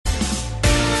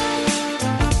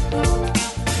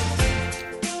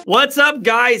What's up,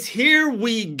 guys? Here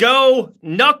we go.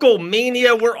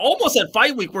 KnuckleMania. We're almost at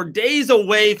fight week. We're days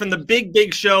away from the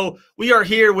big show. We are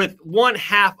here with one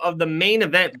half of the main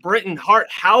event, Britton Hart.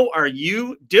 How are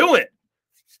you doing?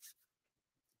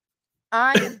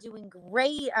 I am doing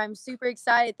great. I'm super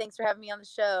excited. Thanks for having me on the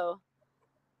show.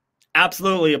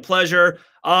 Absolutely a pleasure.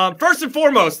 First and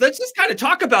foremost, let's just kind of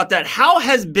talk about that. How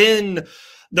has been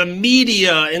the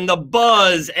media and the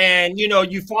buzz? And, you know,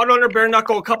 you fought under bare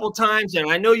knuckle a couple times,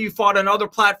 and I know you fought on other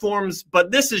platforms,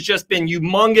 but this has just been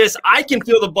humongous. I can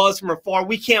feel the buzz from afar.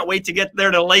 We can't wait to get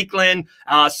there to Lakeland,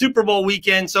 Super Bowl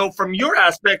weekend. So from your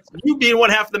aspect, you being one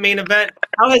half of the main event,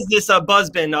 how has this buzz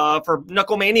been for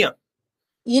KnuckleMania?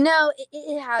 You know,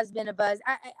 it has been a buzz.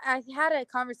 I had a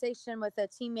conversation with a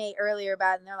teammate earlier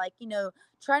about it, and they're like, you know,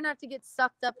 try not to get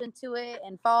sucked up into it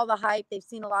and follow the hype. They've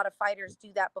seen a lot of fighters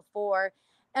do that before.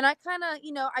 And I kind of,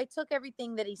 you know, I took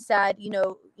everything that he said, you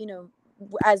know,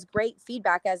 as great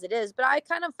feedback as it is. But I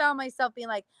kind of found myself being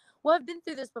like, well, I've been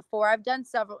through this before. I've done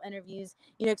several interviews,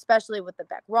 you know, especially with the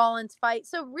Beck Rollins fight.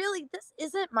 So really, this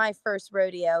isn't my first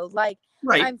rodeo. Like,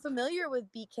 Right. I'm familiar with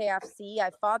BKFC. I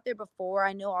fought there before.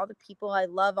 I know all the people. I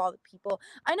love all the people.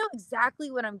 I know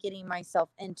exactly what I'm getting myself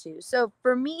into. So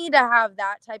for me to have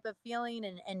that type of feeling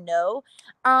and know,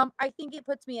 I think it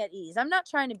puts me at ease. I'm not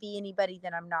trying to be anybody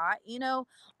that I'm not. You know,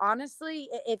 honestly,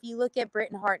 if you look at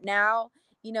Britton Hart now,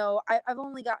 you know, I've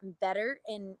only gotten better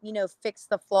and, you know, fixed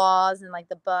the flaws and like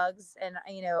the bugs and,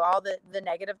 you know, all the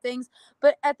negative things.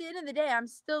 But at the end of the day, I'm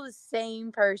still the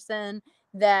same person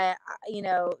that, you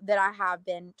know, that I have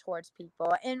been towards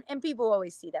people. And people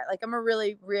always see that. Like, I'm a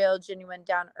really real, genuine,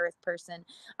 down to earth person.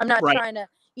 I'm not trying to,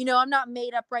 you know, I'm not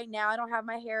made up right now. I don't have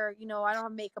my hair, you know, I don't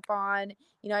have makeup on.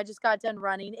 You know, I just got done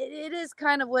running. It is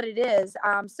kind of what it is.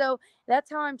 So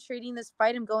that's how I'm treating this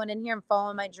fight. I'm going in here and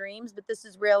following my dreams, but this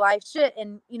is real life shit.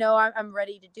 And, you know, I'm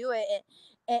ready to do it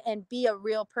and be a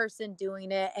real person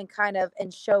doing it and kind of,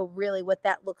 and show really what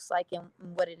that looks like and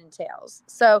what it entails.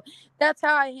 So that's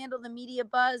how I handle the media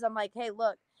buzz. I'm like, hey,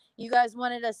 look, you guys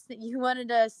wanted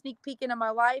a sneak peek into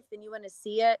my life and you want to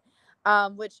see it.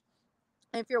 Which,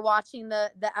 if you're watching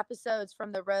the episodes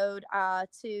from the road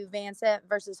to Vincent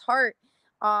versus Hart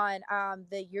on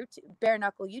the YouTube, bare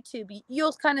knuckle YouTube,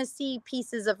 you'll kind of see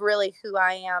pieces of really who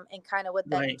I am and kind of what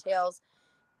that entails,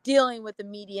 dealing with the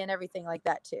media and everything like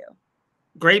that too.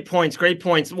 Great points. Great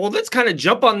points. Well, let's kind of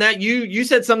jump on that. You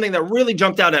said something that really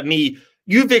jumped out at me.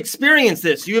 You've experienced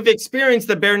this. You have experienced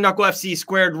the bare knuckle FC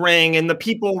squared ring and the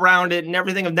people around it and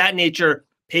everything of that nature.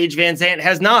 Paige VanZant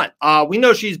has not. We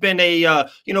know she's been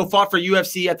you know, fought for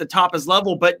UFC at the top as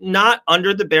level, but not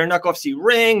under the bare knuckle FC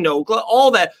ring, no, all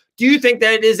that. Do you think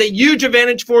that it is a huge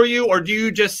advantage for you, or do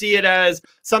you just see it as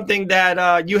something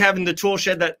that you have in the tool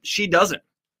shed that she doesn't?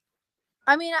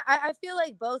 I mean, I feel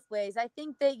like both ways. I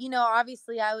think that, you know,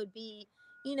 obviously I would be,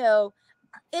 you know,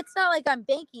 it's not like I'm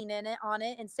banking on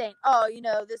it and saying, oh, you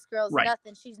know, this girl's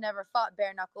nothing. She's never fought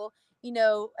bare knuckle. You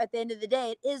know, at the end of the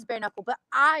day, it is bare knuckle. But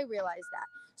I realize that.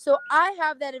 So I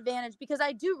have that advantage because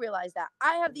I do realize that.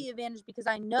 I have the advantage because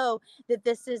I know that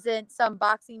this isn't some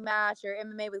boxing match or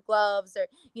MMA with gloves, or,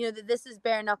 you know, that this is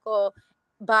bare knuckle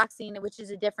boxing, which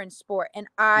is a different sport. And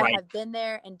I have been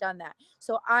there and done that.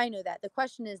 So I know that. The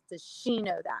question is, does she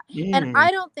know that? And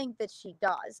I don't think that she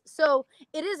does. So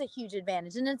it is a huge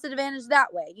advantage. And it's an advantage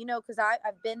that way, you know, because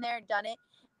I've been there, done it.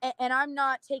 And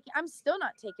I'm still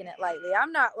not taking it lightly.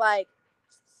 I'm not like,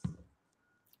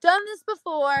 done this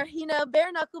before, you know,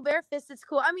 bare knuckle, bare fist, it's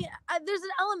cool. I mean, there's an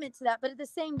element to that, but at the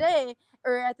same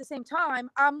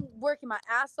time, I'm working my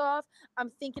ass off.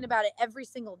 I'm thinking about it every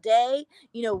single day,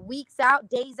 you know, weeks out,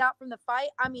 days out from the fight.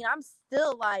 I mean, I'm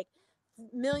still like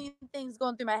million things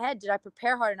going through my head. Did I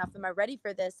prepare hard enough? Am I ready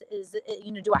for this?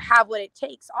 You know, do I have what it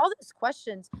takes? All these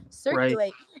questions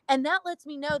circulate. And that lets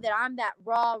me know that I'm that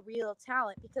raw, real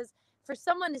talent, because for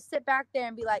someone to sit back there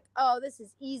and be like, oh, this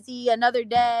is easy, another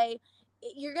day,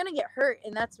 you're going to get hurt.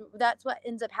 And that's what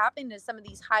ends up happening to some of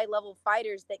these high level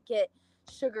fighters that get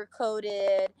sugar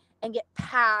coated and get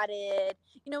padded.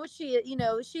 You know,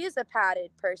 she is a padded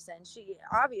person. She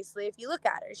obviously, if you look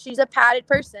at her, she's a padded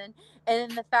person. And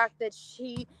the fact that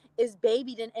she is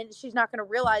babied and she's not going to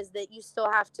realize that you still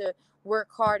have to work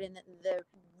hard, and the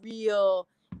real,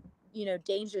 you know,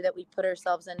 danger that we put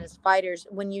ourselves in as fighters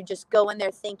when you just go in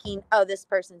there thinking, oh, this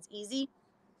person's easy.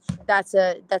 That's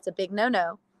a big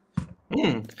no-no.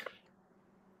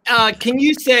 Can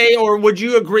you say, or would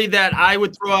you agree that I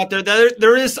would throw out there that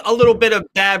there is a little bit of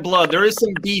bad blood? There is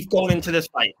some beef going into this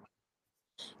fight.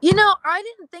 You know, I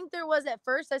didn't think there was at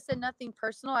first. I said nothing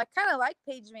personal. I kind of like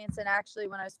Paige Vanson actually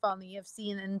when I was following the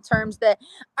UFC, in terms that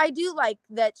I do like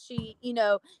that she,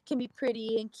 can be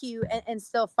pretty and cute and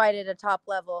still fight at a top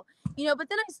level. But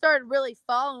then I started really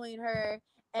following her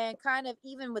and kind of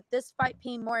even with this fight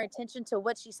paying more attention to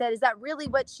what she said. Is that really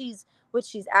what she's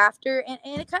after?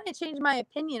 And it kind of changed my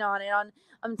opinion on it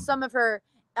on some of her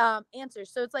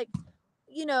answers. So it's like,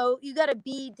 you got to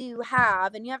be, do,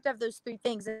 have, and you have to have those three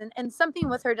things. And something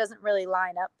with her doesn't really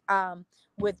line up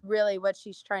with really what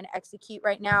she's trying to execute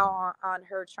right now on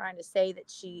her trying to say that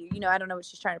she, I don't know what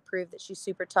she's trying to prove, that she's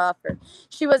super tough, or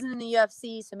she wasn't in the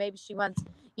UFC. So maybe she wants,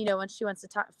 when she wants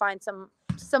to find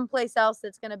someplace else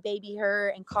that's going to baby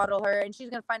her and coddle her. And she's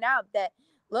going to find out that,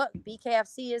 look,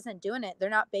 BKFC isn't doing it. They're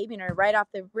not babying her right off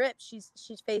the rip. She's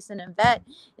facing a vet,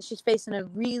 and she's facing a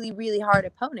really, really hard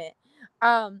opponent.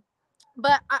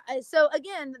 But so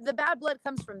again, the bad blood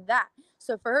comes from that.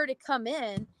 So for her to come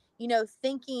in,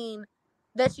 thinking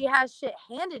that she has shit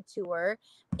handed to her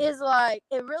is like,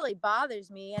 it really bothers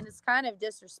me. And it's kind of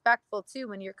disrespectful too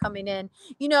when you're coming in,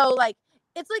 like,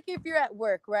 it's like if you're at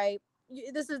work, right?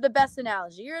 This is the best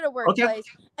analogy. You're at a workplace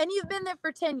and you've been there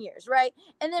for 10 years, right?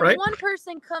 And then one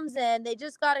person comes in, they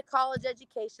just got a college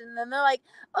education, and then they're like,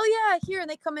 oh yeah, here. And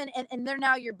they come in and they're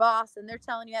now your boss, and they're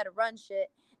telling you how to run shit.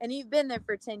 And you've been there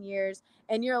for 10 years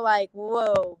and you're like,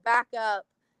 whoa, back up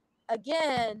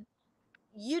again.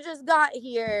 You just got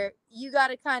here. You got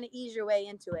to kind of ease your way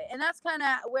into it. And that's kind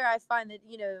of where I find that,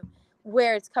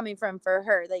 where it's coming from for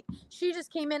her. Like, she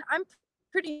just came in. I'm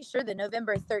pretty sure the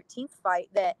November 13th fight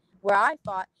where I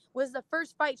fought was the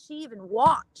first fight she even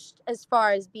watched as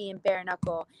far as being bare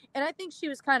knuckle. And I think she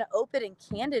was kind of open and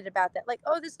candid about that. Like,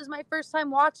 oh, this is my first time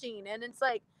watching. And it's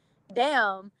like,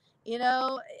 damn.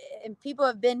 And people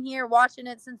have been here watching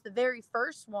it since the very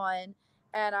first one.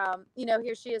 And,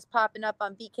 here she is popping up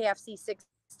on BKFC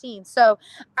 16. So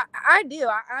I do.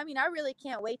 I mean, I really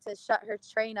can't wait to shut her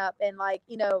train up. And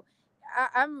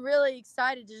I'm really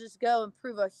excited to just go and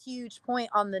prove a huge point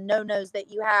on the no-nos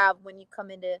that you have when you come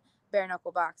into bare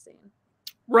knuckle boxing.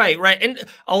 Right. And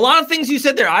a lot of things you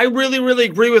said there, I really, really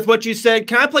agree with what you said.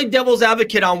 Can I play devil's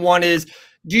advocate on one?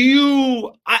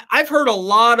 I've heard a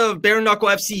lot of bare knuckle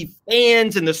FC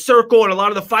fans in the circle and a lot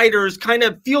of the fighters kind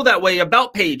of feel that way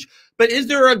about Paige. But is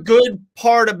there a good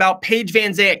part about Paige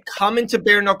VanZant coming to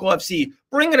bare knuckle FC,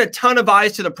 bringing a ton of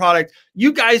eyes to the product?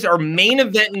 You guys are main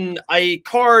eventing a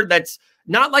card that's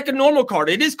not like a normal card.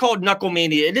 It is called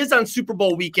KnuckleMania. It is on Super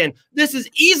Bowl weekend. This is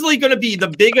easily going to be the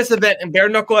biggest event in bare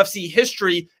knuckle FC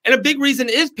history. And a big reason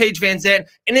is Paige VanZant.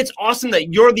 And it's awesome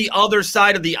that you're the other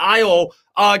side of the aisle.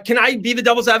 Can I be the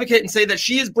devil's advocate and say that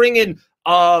she is bringing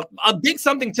a big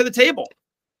something to the table?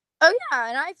 Oh, yeah.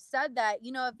 And I've said that,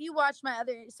 if you watch my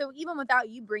other, so even without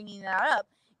you bringing that up,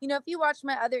 if you watch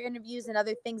my other interviews and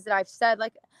other things that I've said,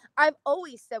 like I've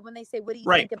always said, when they say, what do you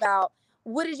think about,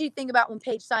 what did you think about when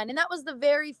Paige signed? And that was the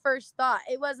very first thought.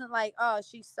 It wasn't like, oh,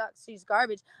 she sucks, she's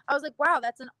garbage. I was like, wow,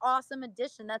 that's an awesome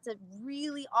addition. That's a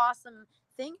really awesome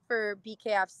thing for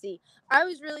BKFC. I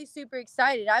was really super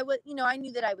excited. I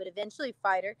knew that I would eventually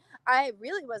fight her. I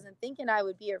really wasn't thinking I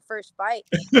would be her first fight.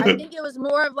 I think it was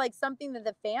more of like something that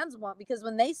the fans want, because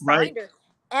when they signed her,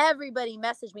 everybody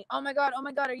messaged me, oh my God,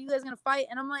 are you guys going to fight?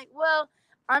 And I'm like, well,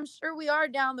 I'm sure we are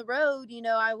down the road.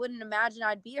 I wouldn't imagine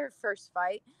I'd be her first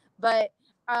fight. But,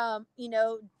 bam,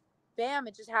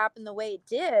 it just happened the way it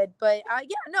did. But,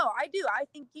 yeah, no, I do. I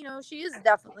think, she is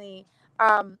definitely,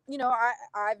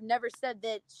 I've never said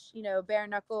that, bare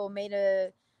knuckle made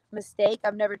a mistake.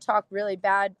 I've never talked really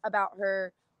bad about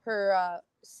her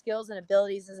skills and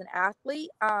abilities as an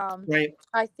athlete.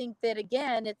 I think that,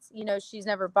 again, it's, she's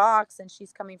never boxed and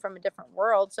she's coming from a different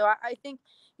world. So I think,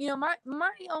 my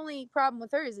only problem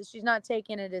with her is that she's not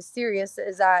taking it as serious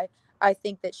as I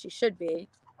think that she should be.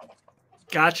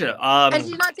 Gotcha. And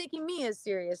she's not taking me as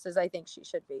serious as I think she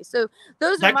should be. So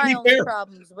those are my only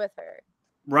problems with her.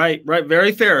 Right.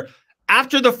 Very fair.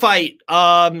 After the fight,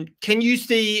 can you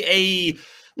see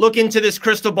look into this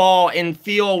crystal ball and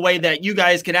feel a way that you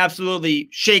guys can absolutely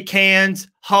shake hands,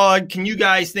 hug? Can you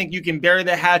guys think you can bury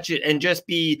the hatchet and just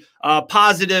be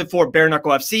positive for bare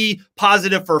knuckle FC,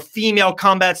 positive for female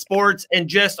combat sports, and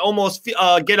just almost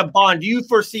get a bond? Do you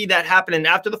foresee that happening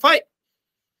after the fight?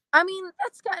 I mean,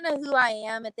 that's kind of who I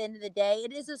am at the end of the day.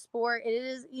 It is a sport. It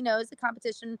is, it's a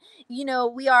competition.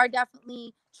 We are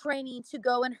definitely training to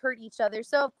go and hurt each other.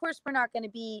 So, of course, we're not going to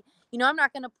be, I'm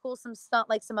not going to pull some stunt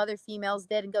like some other females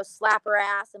did and go slap her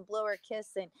ass and blow her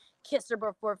kiss and kiss her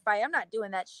before fight. I'm not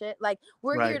doing that shit. Like,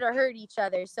 we're here to hurt each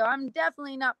other. So I'm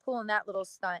definitely not pulling that little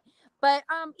stunt. But,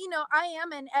 I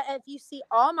am. And if you see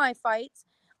all my fights,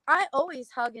 I always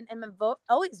hug and am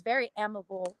always very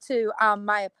amiable to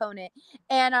my opponent.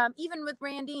 And even with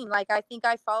Randine, like I think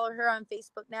I follow her on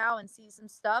Facebook now and see some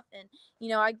stuff, and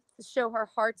I show her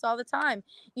hearts all the time.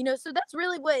 So that's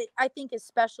really what I think is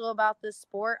special about this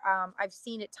sport. I've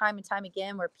seen it time and time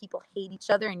again where people hate each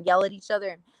other and yell at each other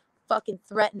and fucking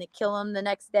threaten to kill them the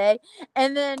next day,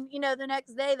 and then the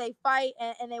next day they fight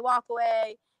and they walk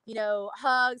away,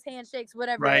 hugs, handshakes,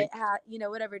 whatever Right.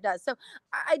 whatever it does. So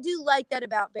I do like that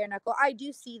about Bare Knuckle. I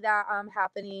do see that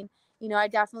happening. I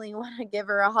definitely want to give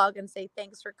her a hug and say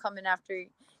thanks for coming after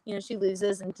she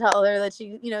loses, and tell her that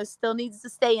she still needs to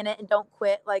stay in it and don't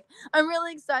quit. Like, I'm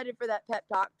really excited for that pep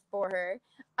talk for her.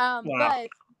 Wow. But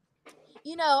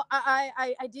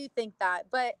I do think that.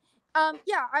 But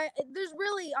yeah, there's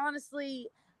really, honestly,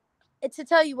 to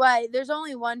tell you what, there's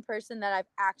only one person that I've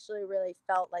actually really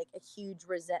felt like a huge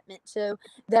resentment to,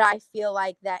 that I feel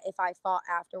like that if I fought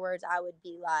afterwards, I would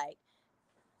be like,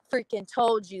 freaking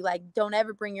told you, like, don't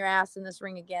ever bring your ass in this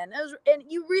ring again. And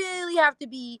you really have to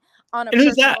be on a And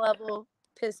who's personal that? level,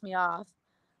 piss me off.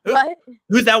 Who, What?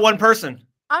 who's that one person?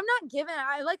 I'm not giving,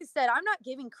 like I said, I'm not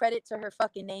giving credit to her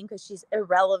fucking name because she's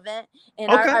irrelevant.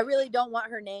 And Okay. I really don't want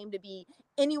her name to be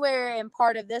anywhere in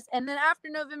part of this. And then after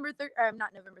not November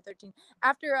 13th,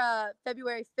 after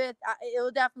February 5th, it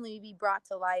will definitely be brought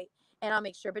to light, and I'll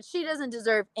make sure. But she doesn't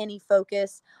deserve any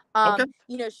focus. Okay.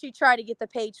 She tried to get the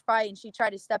Paige fight, and she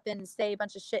tried to step in and say a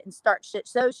bunch of shit and start shit.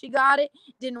 So she got it.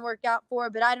 Didn't work out for her,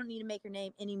 but I don't need to make her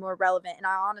name any more relevant. And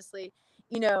I honestly,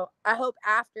 I hope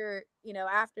after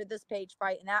this Paige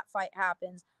fight and that fight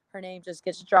happens, her name just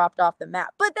gets dropped off the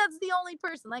map. But that's the only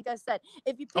person. Like I said,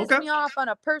 if you piss me off on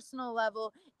a personal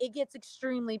level, it gets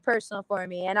extremely personal for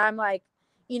me. And I'm like,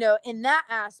 in that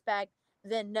aspect,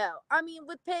 then no. I mean,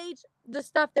 with Paige, the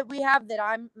stuff that we have that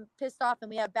I'm pissed off and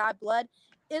we have bad blood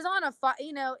is on a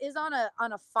is on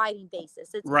a fighting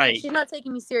basis. Right. She's not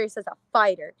taking me serious as a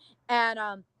fighter. And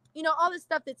all the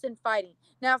stuff that's in fighting.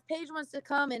 Now, if Paige wants to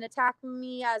come and attack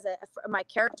me as my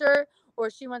character, or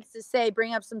she wants to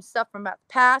bring up some stuff from the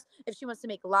past, if she wants to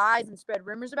make lies and spread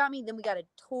rumors about me, then we got a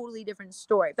totally different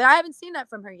story. But I haven't seen that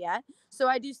from her yet, so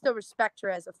I do still respect her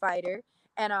as a fighter,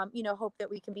 and hope that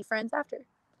we can be friends after.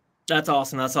 That's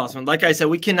awesome. That's awesome. Like I said,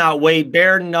 we cannot wait.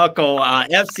 Bare Knuckle,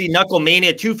 FC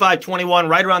KnuckleMania 2521,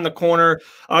 right around the corner.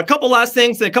 A couple last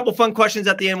things, and a couple fun questions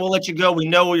at the end. We'll let you go. We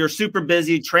know you're super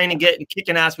busy training,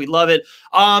 kicking ass. We love it.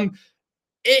 I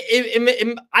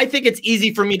think it's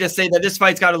easy for me to say that this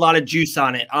fight's got a lot of juice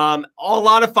on it. A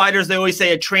lot of fighters, they always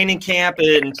say a training camp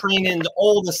and training's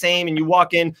all the same, and you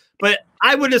walk in. But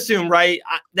I would assume, right,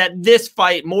 that this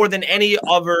fight, more than any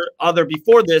other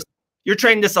before this, you're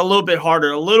training this a little bit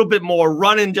harder, a little bit more,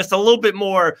 running just a little bit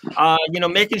more,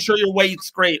 making sure your weight's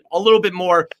great, a little bit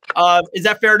more. Is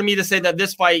that fair to me to say that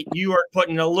this fight, you are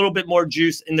putting a little bit more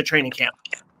juice in the training camp?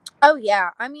 Oh,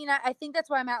 yeah. I mean, I think that's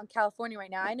why I'm out in California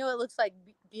right now. I know it looks like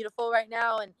beautiful right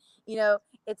now, and,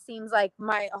 it seems like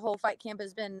my whole fight camp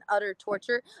has been utter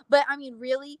torture. But, I mean,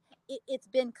 really, it's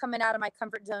been coming out of my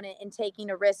comfort zone and taking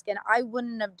a risk, and I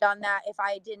wouldn't have done that if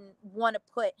I didn't want to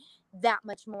put that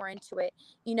much more into it.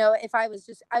 If I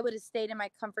would have stayed in my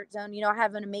comfort zone. I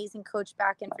have an amazing coach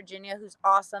back in Virginia who's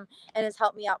awesome and has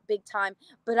helped me out big time.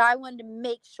 But I wanted to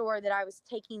make sure that I was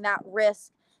taking that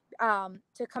risk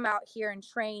to come out here and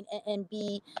train and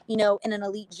be, in an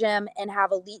elite gym and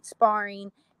have elite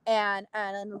sparring and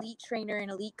an elite trainer and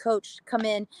elite coach come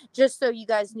in, just so you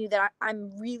guys knew that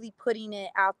I'm really putting it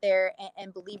out there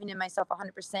and believing in myself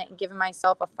 100% and giving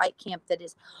myself a fight camp that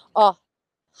is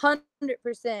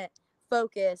 100%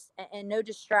 focus and no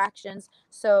distractions.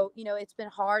 So, it's been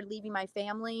hard leaving my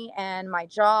family and my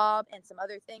job and some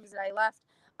other things that I left.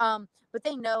 But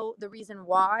they know the reason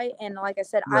why. And like I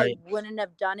said, Right. I wouldn't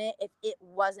have done it if it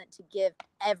wasn't to give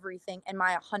everything and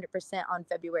my 100% on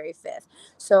February 5th.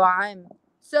 So I'm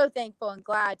so thankful and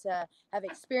glad to have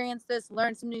experienced this,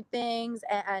 learned some new things.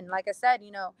 And like I said,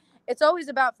 it's always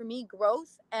about, for me,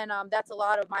 growth. And that's a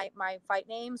lot of my fight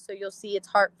name. So you'll see it's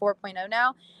Hart 4.0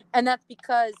 now. And that's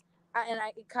because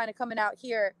I kind of coming out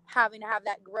here having to have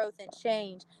that growth and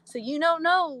change. So you don't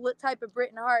know what type of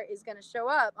Britain Hart is going to show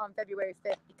up on February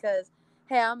 5th because,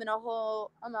 hey, I'm a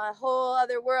whole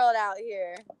other world out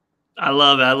here. I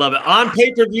love it. I love it. On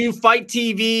pay-per-view, Fight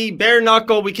TV, Bare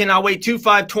Knuckle. We cannot wait.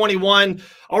 2521.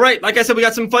 All right. Like I said, we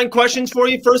got some fun questions for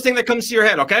you. First thing that comes to your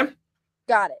head, okay?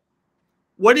 Got it.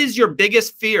 What is your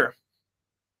biggest fear?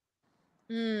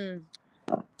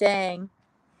 Dang.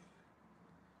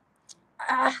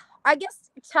 I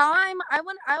guess time. I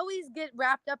always get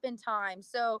wrapped up in time.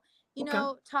 So,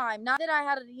 time. Not that I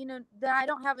had, that I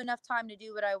don't have enough time to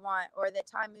do what I want, or that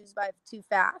time moves by too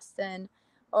fast. And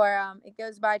or it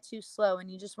goes by too slow and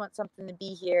you just want something to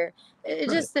be here. It Right.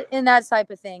 just in that type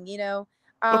of thing, you know.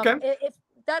 Okay. If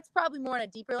that's probably more on a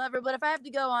deeper level, but if I have to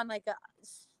go on like a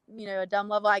dumb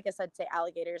level, I guess I'd say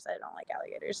alligators. I don't like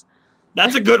alligators.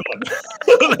 That's a good one.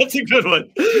 That's a good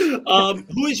one.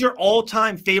 Who is your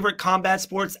all-time favorite combat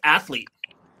sports athlete?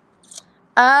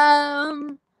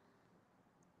 God,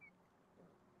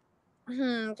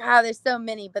 there's so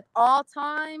many, but all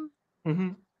time, Mm-hmm.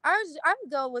 I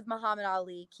would go with Muhammad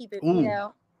Ali. Keep it,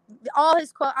 Ooh. all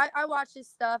his quote. I watch his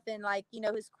stuff and like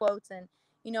his quotes, and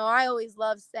I always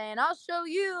love saying, "I'll show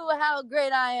you how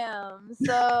great I am."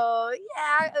 So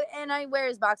yeah, and I wear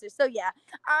his boxers. So yeah,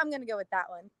 I'm gonna go with that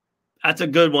one. That's a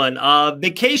good one.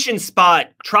 Vacation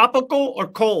spot, tropical or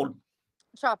cold?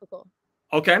 Tropical.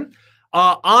 Okay.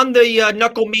 On the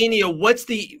KnuckleMania, what's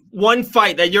the one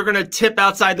fight that you're gonna tip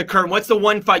outside the curtain? What's the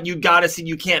one fight you gotta see,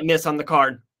 you can't miss on the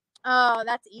card? Oh,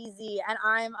 that's easy, and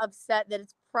I'm upset that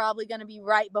it's probably going to be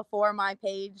right before my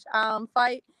Page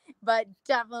fight, but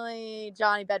definitely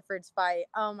Johnny Bedford's fight.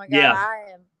 Oh my God, Yeah.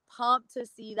 I am pumped to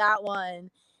see that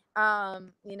one. Yeah,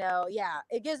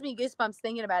 it gives me goosebumps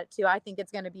thinking about it too. I think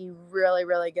it's going to be really,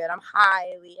 really good. I'm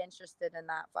highly interested in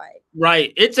that fight.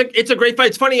 Right. It's a great fight.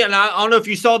 It's funny, and I don't know if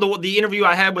you saw the interview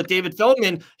I had with David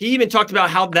Feldman. He even talked about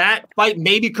how that fight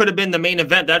maybe could have been the main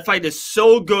event. That fight is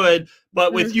so good,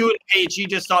 but with you and Paige, he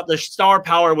just thought the star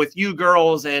power with you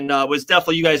girls and was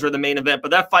definitely you guys were the main event.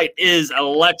 But that fight is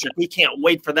electric. We can't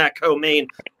wait for that co-main.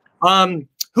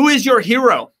 Who is your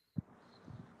hero?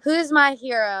 Who's my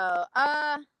hero?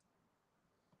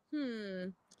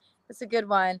 That's a good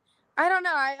one. I don't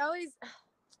know. I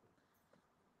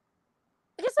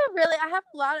guess I have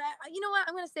a lot of, you know what?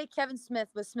 I'm going to say Kevin Smith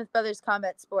with Smith Brothers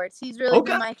Combat Sports. He's really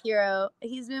been my hero.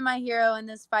 He's been my hero in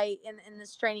this fight, in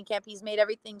this training camp. He's made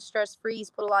everything stress-free. He's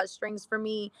put a lot of strings for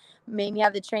me, made me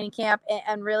have the training camp,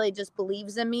 and really just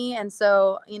believes in me. And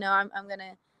so, I'm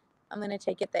going to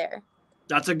take it there.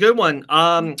 That's a good one.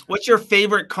 What's your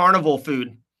favorite carnival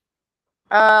food?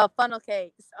 Funnel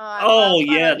cakes. Oh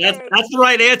yeah, that's the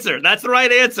right answer. That's the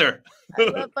right answer. I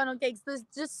love funnel cakes. This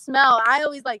just smell. I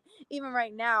always even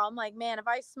right now, I'm like, man, if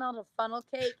I smelled a funnel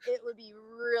cake, it would be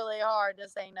really hard to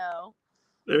say no.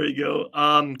 There you go.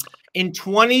 In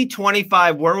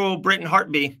 2025, where will Britain Hart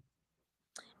be?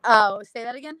 Oh, say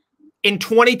that again. In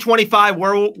 2025,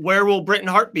 where will Britain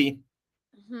Hart be?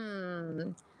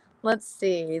 Let's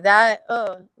see. Got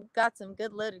some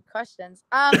good loaded questions.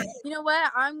 You know what?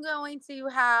 I'm going to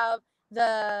have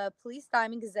the Police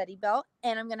Diamond Gazzetti belt,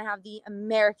 and I'm going to have the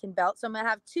American belt. So I'm going to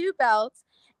have 2 belts,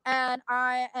 and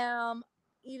I am,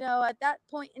 at that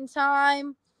point in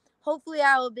time, hopefully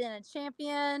I will have been a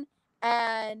champion.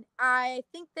 And I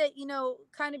think that,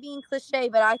 kind of being cliche,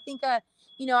 but I think, I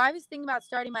was thinking about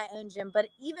starting my own gym, but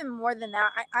even more than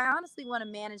that, I honestly want to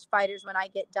manage fighters when I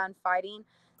get done fighting.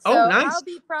 So nice. I'll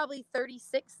be probably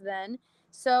 36 then.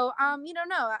 So, you don't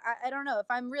know. I don't know if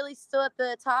I'm really still at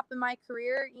the top of my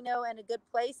career, in a good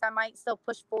place, I might still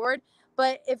push forward.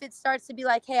 But if it starts to be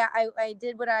like, hey, I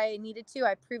did what I needed to,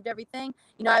 I proved everything,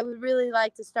 I would really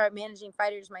like to start managing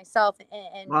fighters myself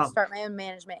and start my own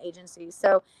management agency.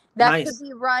 So that could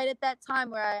be right at that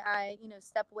time where I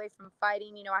step away from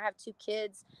fighting. I have 2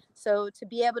 kids. So to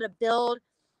be able to build,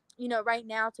 right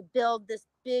now, to build this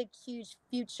big, huge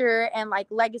future and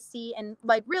legacy and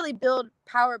really build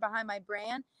power behind my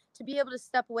brand, to be able to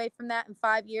step away from that in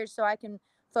 5 years so I can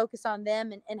focus on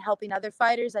them and helping other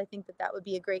fighters, I think that would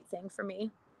be a great thing for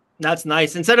me. That's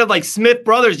nice. Instead of Smith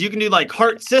Brothers, you can do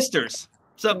Hart Sisters.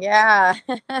 So yeah.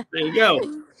 There you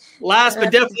go. Last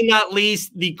but definitely not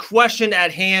least, the question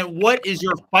at hand. What is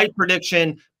your fight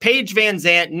prediction? Paige Van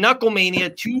Zant,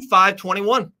 KnuckleMania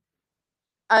 2521.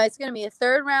 It's going to be a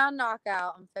 3rd round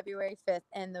knockout on February 5th,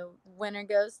 and the winner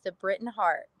goes to Britain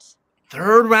Hart.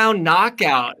 3rd round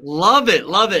knockout. Love it.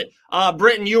 Love it.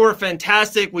 Britain, you were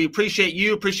fantastic. We appreciate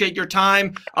you. Appreciate your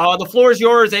time. The floor is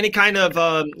yours. Any kind of,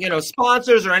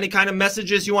 sponsors or any kind of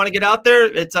messages you want to get out there,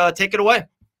 it's take it away.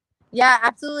 Yeah,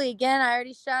 absolutely. Again, I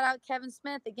already shout out Kevin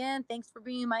Smith. Again, thanks for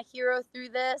being my hero through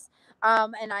this.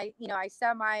 And I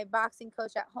saw my boxing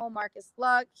coach at home, Marcus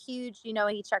Luck, huge.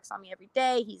 He checks on me every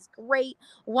day. He's great.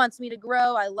 Wants me to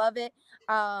grow. I love it.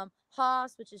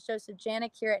 Haas, which is Joseph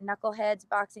Janik here at Knuckleheads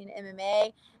Boxing and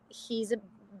MMA. He's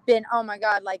been, oh my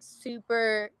God,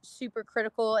 super, super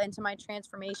critical into my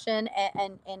transformation.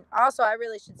 And also, I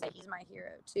really should say he's my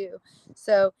hero too.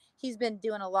 So he's been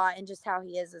doing a lot in just how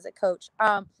he is as a coach.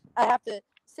 I have to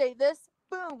say this,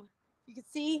 boom, you can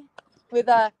see with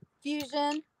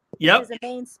Fusion, Yep, which is a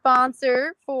main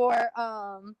sponsor for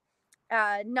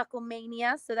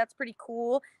KnuckleMania. So that's pretty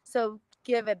cool. So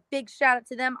give a big shout out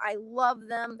to them. I love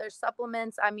them. Their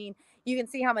supplements. I mean, you can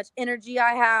see how much energy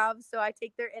I have. So I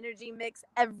take their energy mix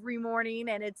every morning,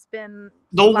 and it's been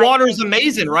the water's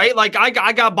amazing, right? Like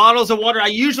I got bottles of water. I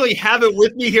usually have it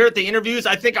with me here at the interviews.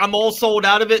 I think I'm all sold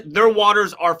out of it. Their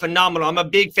waters are phenomenal. I'm a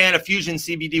big fan of Fusion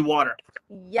CBD water.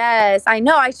 Yes, I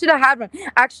know. I should have had one.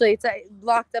 Actually, it's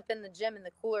locked up in the gym in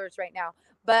the coolers right now.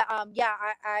 But yeah,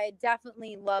 I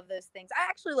definitely love those things. I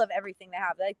actually love everything they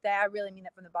have. Like that, I really mean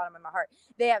that from the bottom of my heart.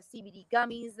 They have CBD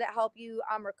gummies that help you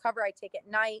recover. I take at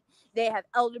night. They have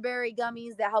elderberry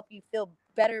gummies that help you feel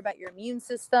better about your immune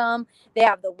system. They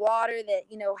have the water that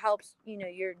helps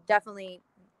you're definitely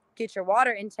get your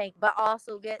water intake, but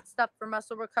also get stuff for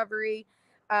muscle recovery.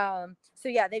 So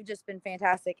yeah, they've just been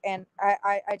fantastic. And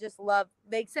I just love,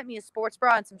 they sent me a sports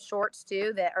bra and some shorts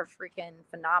too that are freaking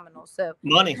phenomenal. So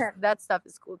money, that stuff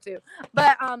is cool too.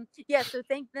 But yeah, so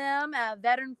thank them,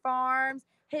 Veteran Farms,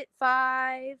 Hit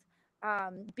 5,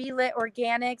 B-Lit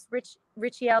Organics,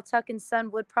 Richie L. Tuck and Son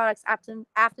Wood Products,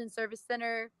 Afton Service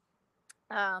Center.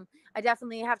 I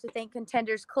definitely have to thank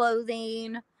Contenders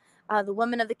Clothing. The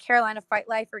women of the Carolina Fight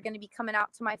Life are going to be coming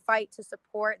out to my fight to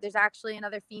support. There's actually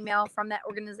another female from that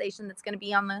organization that's going to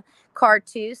be on the card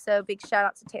too. So big shout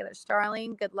out to Taylor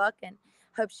Starling. Good luck, and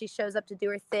hope she shows up to do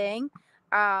her thing.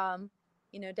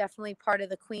 Definitely part of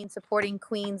the Queen Supporting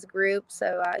Queens group.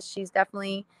 So she's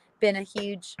definitely been a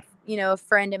huge,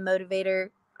 friend and motivator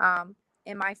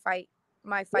in my fight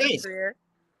nice. career.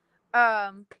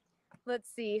 Let's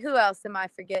see, who else am I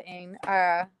forgetting?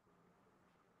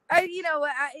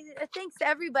 Thanks to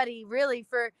everybody really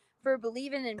for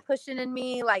believing and pushing in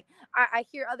me. Like I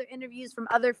hear other interviews from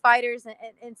other fighters, and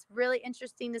it's really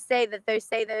interesting to say that they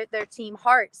say they're Team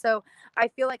Hart. So I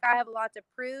feel like I have a lot to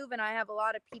prove, and I have a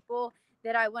lot of people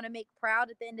that I want to make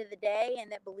proud at the end of the day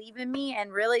and that believe in me.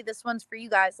 And really, this one's for you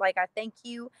guys. Like, I thank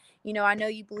you. I know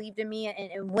you believed in me,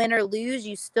 and win or lose,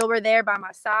 you still were there by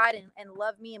my side and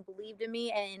loved me and believed in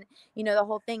me. And, the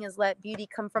whole thing is let beauty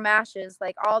come from ashes.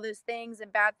 Like all those things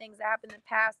and bad things that happened in the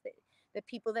past, that the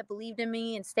people that believed in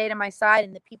me and stayed on my side,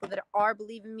 and the people that are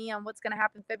believing me on what's going to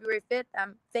happen February 5th,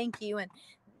 thank you. And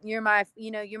you're my,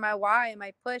 you're my why and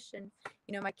my push. And,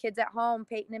 my kids at home,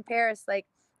 Peyton and Paris, like,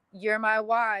 you're my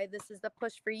why. This is the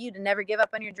push for you to never give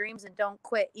up on your dreams and don't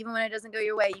quit. Even when it doesn't go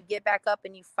your way, you get back up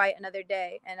and you fight another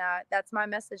day. And that's my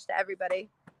message to everybody.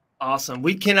 Awesome.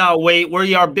 We cannot wait.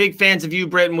 We are big fans of you,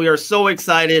 Britton. We are so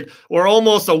excited. We're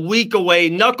almost a week away.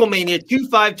 KnuckleMania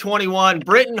 2521,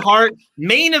 Britton Hart,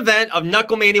 main event of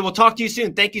KnuckleMania. We'll talk to you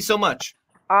soon. Thank you so much.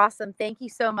 Awesome. Thank you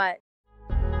so much.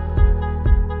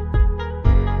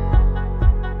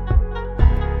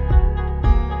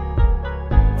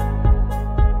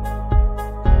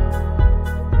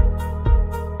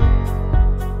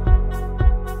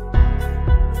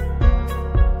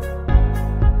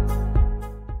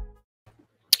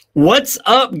 What's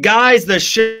up, guys? The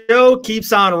show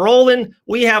keeps on rolling.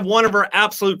 We have one of our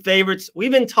absolute favorites.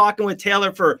 We've been talking with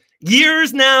Taylor for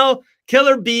years now.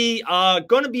 Killer B,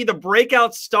 going to be the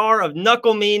breakout star of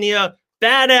KnuckleMania,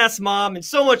 badass mom, and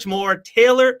so much more.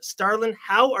 Taylor Starling,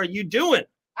 how are you doing?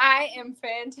 I am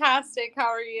fantastic. How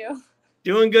are you?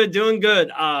 Doing good, doing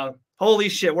good. Holy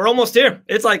shit, we're almost here.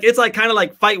 It's like kind of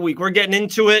like fight week. We're getting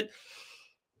into it.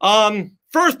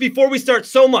 First, before we start,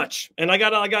 so much, and I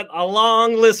got a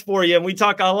long list for you, and we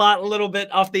talk a little bit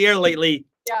off the air lately.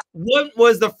 Yeah. What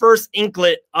was the first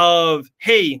inklet of,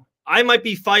 hey, I might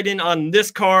be fighting on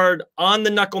this card, on the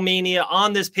KnuckleMania,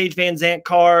 on this Paige Van Zandt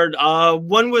card?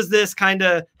 When was this kind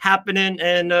of happening?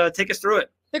 And take us through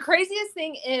it. The craziest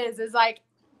thing is like,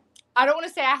 I don't want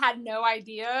to say I had no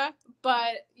idea,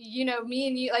 but me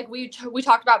and you, like we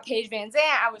talked about Paige Van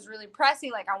Zandt. I was really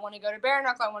pressing, like, I want to go to bare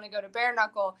knuckle. I want to go to bare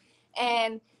knuckle.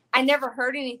 And I never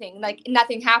heard anything, like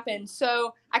nothing happened.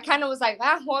 So I kind of was like,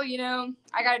 well,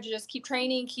 I got to just keep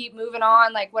training, keep moving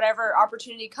on. Like whatever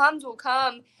opportunity comes will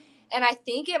come. And I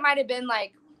think it might've been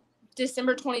like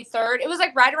December 23rd. It was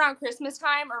like right around Christmas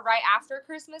time or right after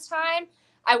Christmas time.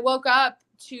 I woke up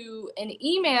to an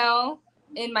email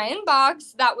in my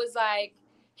inbox that was like,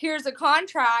 here's a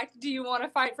contract. Do you want to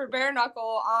fight for bare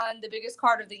knuckle on the biggest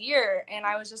card of the year? And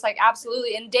I was just like,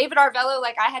 absolutely. And David Arvello,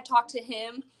 like I had talked to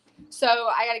him. So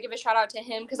I got to give a shout out to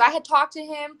him because I had talked to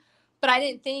him, but I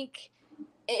didn't think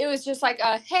it was just like,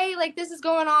 hey, like this is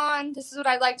going on. This is what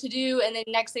I'd like to do. And then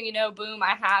next thing you know, boom,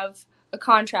 I have a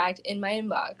contract in my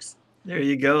inbox. There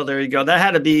you go. There you go. That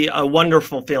had to be a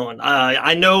wonderful feeling.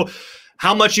 I know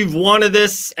how much you've wanted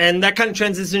this, and that kind of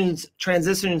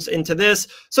transitions into this.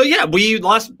 So yeah, we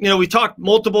talked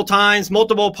multiple times,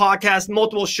 multiple podcasts,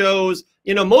 multiple shows,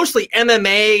 mostly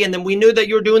MMA. And then we knew that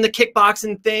you were doing the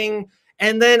kickboxing thing.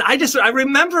 And then I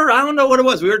remember, I don't know what it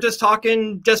was. We were just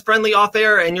talking, just friendly off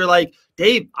air. And you're like,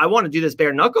 Dave, I want to do this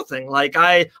bare knuckle thing. Like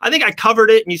I think I covered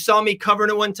it and you saw me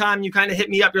covering it one time. You kind of hit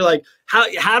me up. You're like,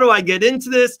 how do I get into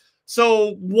this?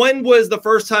 So when was the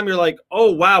first time you're like,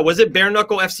 oh, wow, was it bare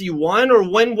knuckle FC1 or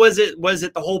when was it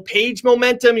the whole page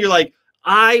momentum? You're like,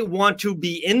 I want to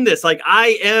be in this. Like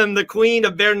I am the queen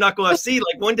of bare knuckle FC.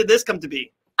 Like when did this come to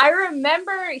be? I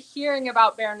remember hearing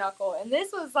about bare knuckle and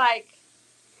this was like,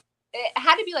 it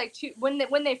had to be like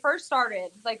when they first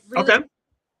started, like really. Okay.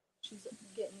 She's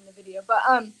getting in the video,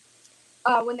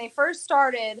 but when they first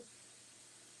started,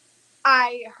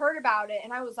 I heard about it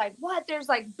and I was like, what? There's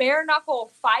like bare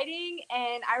knuckle fighting.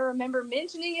 And I remember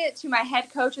mentioning it to my head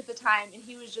coach at the time. And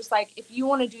he was just like, if you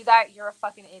want to do that, you're a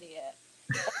fucking idiot.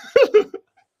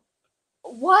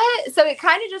 What? So it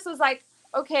kind of just was like,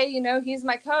 okay, you know, he's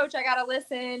my coach. I got to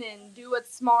listen and do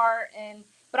what's smart.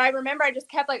 But I remember I just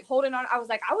kept like holding on. I was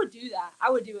like, I would do that. I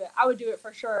would do it. I would do it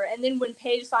for sure. And then when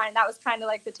Paige signed, that was kind of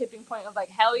like the tipping point of like,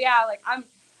 hell yeah, like I'm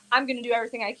going to do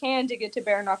everything I can to get to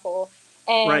bare knuckle.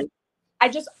 And right. I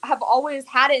just have always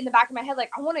had it in the back of my head.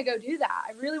 Like, I want to go do that.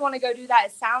 I really want to go do that.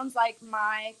 It sounds like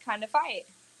my kind of fight.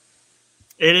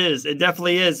 It is. It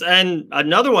definitely is. And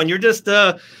another one, you're just,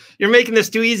 you're making this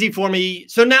too easy for me.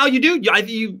 So now you've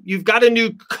got a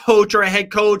new coach or a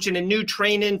head coach and a new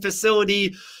training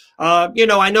facility. You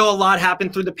know, I know a lot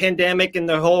happened through the pandemic and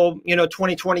the whole,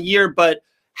 2020 year, but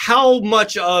how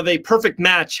much of a perfect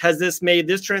match has this made,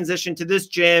 this transition to this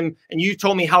gym? And you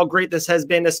told me how great this has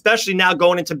been, especially now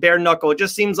going into bare knuckle. It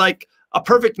just seems like a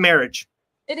perfect marriage.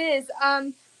 It is.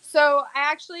 So I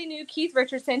actually knew Keith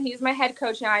Richardson. He's my head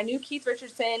coach now. I knew Keith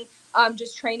Richardson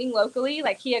just training locally.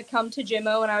 Like he had come to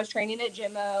Jimmo when I was training at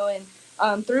Jimmo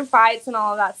and through fights and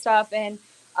all of that stuff. And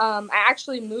I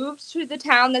actually moved to the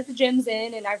town that the gym's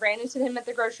in and I ran into him at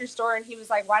the grocery store and he was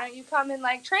like, why don't you come and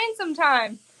like train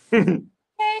sometime? Okay.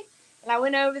 And I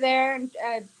went over there and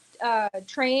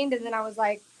trained and then I was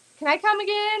like, can I come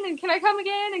again? And can I come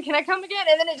again? And can I come again?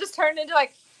 And then it just turned into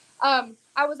like,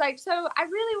 I was like, so I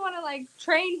really want to like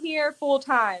train here full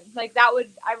time. Like I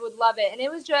would love it. And it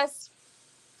was just,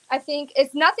 I think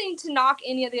it's nothing to knock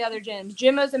any of the other gyms.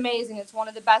 Jimmo's amazing. It's one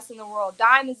of the best in the world.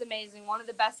 Dime is amazing. One of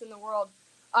the best in the world.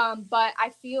 But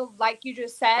I feel like you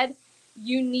just said,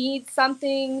 you need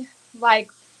something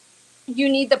like, you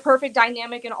need the perfect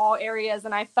dynamic in all areas.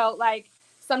 And I felt like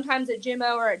sometimes at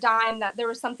Jimmo or at Dime that there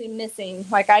was something missing.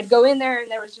 Like I'd go in there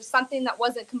and there was just something that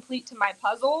wasn't complete to my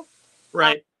puzzle.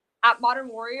 Right. At Modern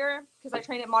Warrior, because I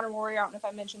train at Modern Warrior. I don't know if I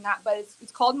mentioned that, but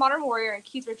it's called Modern Warrior, and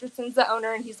Keith Richardson's the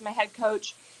owner, and he's my head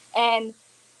coach. And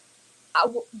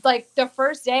like the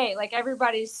first day, like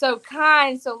everybody's so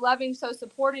kind, so loving, so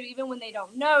supportive, even when they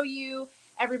don't know you.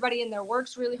 Everybody in there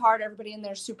works really hard. Everybody in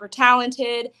there is super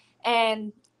talented,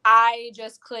 and I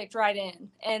just clicked right in,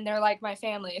 and they're like my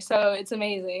family. So it's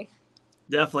amazing.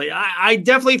 Definitely. I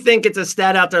definitely think it's a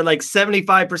stat out there, like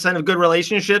 75% of good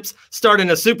relationships start in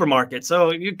a supermarket.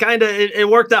 So you kind of, it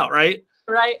worked out, right?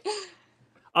 Right.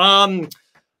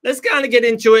 Let's kind of get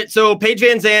into it. So Paige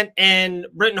Van Zandt and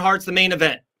Britton Hart's the main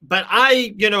event, but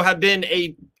I, have been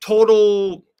a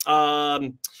total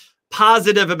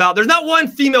positive about, there's not one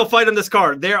female fight on this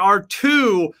card. There are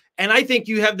two. And I think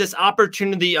you have this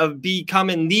opportunity of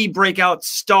becoming the breakout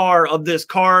star of this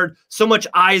card. So much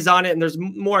eyes on it. And there's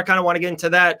more. I kind of want to get into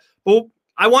that. But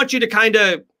I want you to kind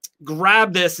of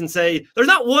grab this and say, there's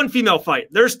not one female fight.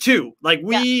 There's two. Like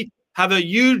we have a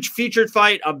huge featured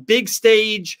fight, a big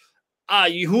stage.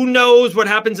 Who knows what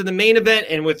happens in the main event?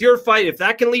 And with your fight, if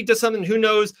that can lead to something, who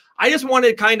knows? I just want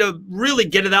to kind of really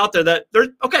get it out there that there's,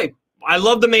 okay, I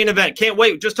love the main event. Can't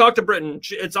wait. Just talk to Britton.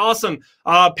 It's awesome.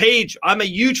 Paige, I'm a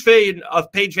huge fan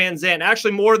of Paige Van Zandt,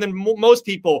 actually more than most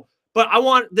people. But I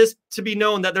want this to be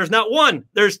known that there's not one.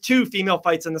 There's two female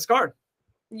fights in this card.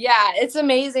 Yeah, it's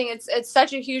amazing. It's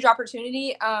such a huge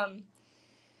opportunity.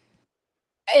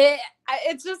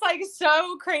 It's just like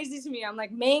so crazy to me. I'm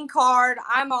like main card.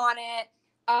 I'm on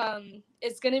it.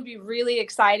 It's going to be really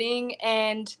exciting.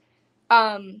 And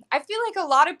I feel like a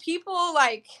lot of people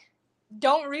like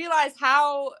don't realize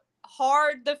how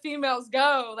hard the females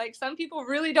go. Like some people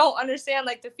really don't understand,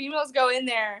 like the females go in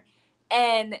there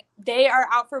and they are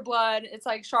out for blood. It's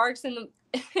like sharks in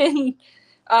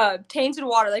tainted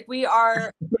water. Like we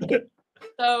are.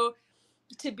 So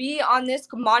to be on this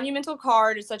monumental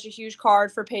card is such a huge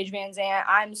card for Paige Van Zandt.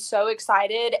 I'm so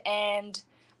excited and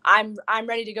I'm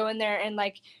ready to go in there and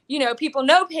like, people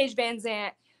know Paige Van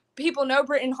Zandt, people know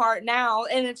Britton Hart now.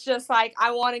 And it's just like,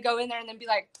 I want to go in there and then be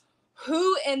like,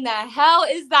 who in the hell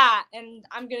is that? And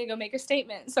I'm going to go make a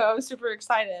statement. So I was super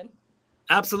excited.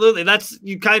 Absolutely.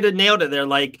 You kind of nailed it there.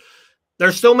 Like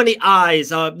there's so many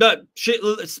eyes.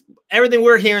 Everything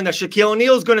we're hearing that Shaquille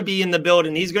O'Neal is going to be in the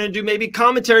building. He's going to do maybe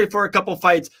commentary for a couple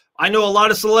fights. I know a lot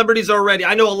of celebrities already.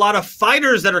 I know a lot of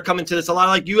fighters that are coming to this, a lot of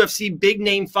like UFC big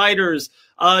name fighters.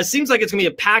 It seems like it's going to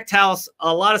be a packed house,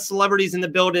 a lot of celebrities in the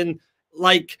building.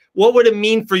 Like, what would it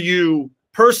mean for you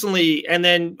personally, and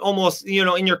then almost, you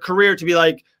know, in your career to be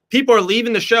like, people are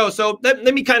leaving the show? So let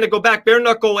me kind of go back. Bare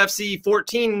Knuckle FC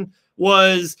 14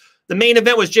 was the main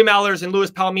event was Jim Allers and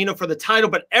Luis Palomino for the title,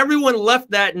 but everyone left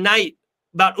that night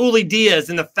about Uli Diaz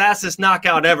in the fastest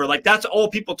knockout ever. Like, that's all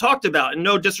people talked about. And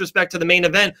no disrespect to the main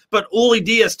event, but Uli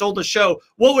Diaz stole the show.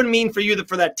 What would it mean for you that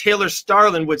for that Taylor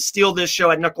Starling would steal this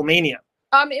show at KnuckleMania?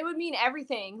 It would mean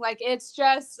everything. Like, it's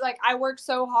just like I work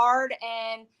so hard,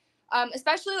 and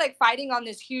especially like fighting on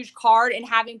this huge card and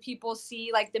having people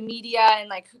see like the media and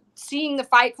like seeing the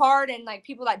fight card and like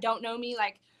people that don't know me,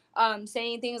 like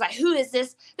saying things like, who is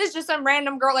this? This is just some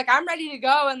random girl. Like, I'm ready to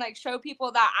go and like show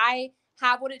people that I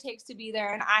have what it takes to be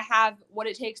there, and I have what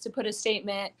it takes to put a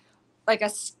statement, like a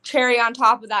cherry on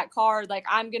top of that card. Like,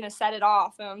 I'm going to set it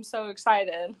off, and I'm so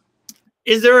excited.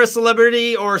 Is there a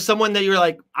celebrity or someone that you're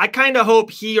like, I kind of hope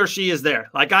he or she is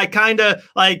there? Like, I kind of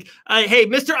like, hey,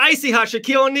 Mr. Icy Hot,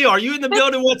 Shaquille O'Neal, are you in the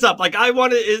building? What's up? Like, I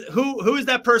want to, who is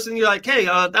that person? You're like, hey,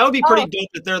 that would be pretty dope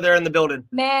that they're there in the building.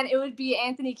 Man, it would be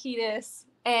Anthony Kiedis.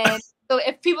 And so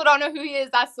if people don't know who he is,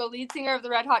 that's the lead singer of the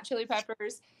Red Hot Chili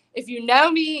Peppers. If you know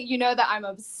me, you know that I'm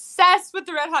obsessed with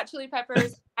the Red Hot Chili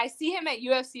Peppers. I see him at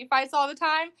UFC fights all the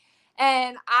time.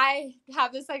 And I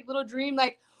have this like little dream,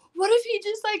 like, what if he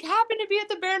just like happened to be at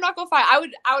the bare knuckle fight? I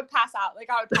would pass out. Like,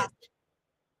 I would pass out.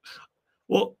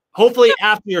 Well, hopefully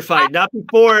after your fight, not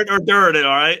before it or during it,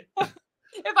 all right?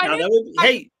 If I didn't,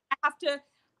 hey,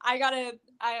 I gotta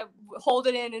hold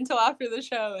it in until after the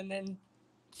show and then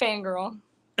fangirl.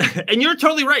 And you're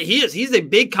totally right. He's a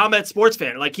big combat sports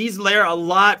fan. Like, he's there a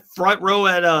lot, front row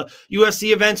at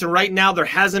UFC events. And right now there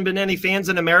hasn't been any fans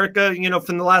in America, you know,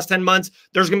 from the last 10 months.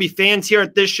 There's going to be fans here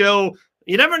at this show.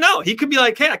 You never know. He could be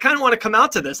like, hey, I kind of want to come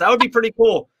out to this. That would be pretty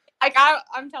cool. Like,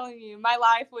 I'm telling you, my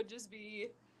life would just be,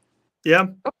 yeah,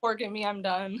 fork at me, I'm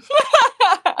done.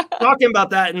 Talking about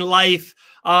that in life,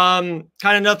 kind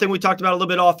of nothing we talked about a little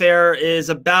bit off air is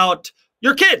about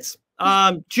your kids.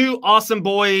 Two awesome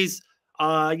boys.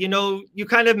 You know, you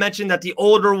kind of mentioned that the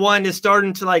older one is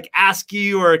starting to like ask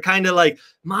you, or kind of like,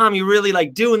 Mom, you really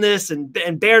like doing this and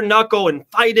bare knuckle and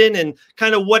fighting and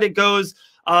kind of what it goes.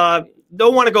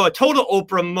 Don't want to go a total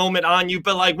Oprah moment on you,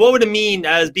 but like, what would it mean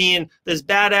as being this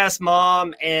badass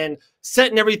mom and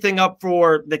setting everything up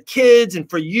for the kids and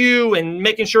for you and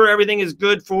making sure everything is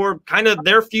good for kind of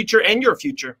their future and your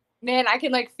future? Man, I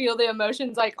can like feel the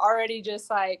emotions like already, just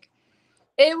like,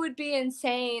 it would be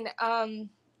insane.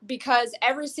 Because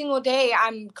every single day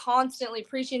I'm constantly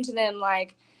preaching to them,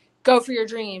 like, go for your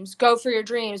dreams, go for your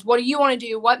dreams. What do you want to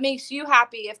do? What makes you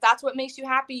happy? If that's what makes you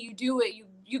happy, you do it,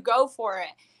 you go for it.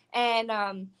 And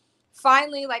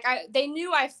finally, like, they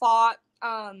knew I fought,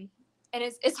 and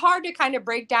it's hard to kind of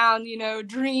break down, you know,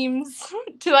 dreams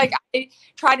to like, I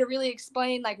try to really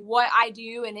explain like what I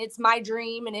do, and it's my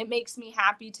dream and it makes me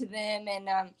happy to them. And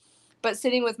but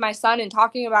sitting with my son and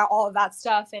talking about all of that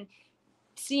stuff and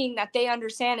seeing that they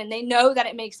understand and they know that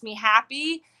it makes me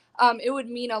happy, it would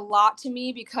mean a lot to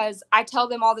me, because I tell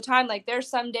them all the time, like, there's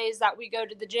some days that we go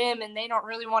to the gym and they don't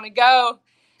really want to go,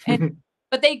 and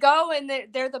but they go and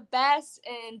they're the best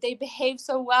and they behave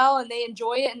so well and they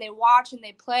enjoy it and they watch and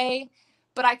they play.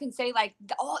 But I can say, like,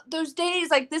 oh, those days,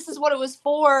 like, this is what it was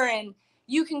for, and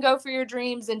you can go for your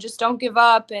dreams and just don't give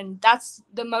up. And that's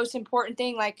the most important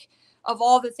thing. Like, of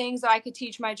all the things that I could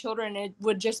teach my children, it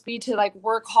would just be to like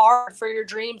work hard for your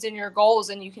dreams and your goals,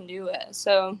 and you can do it.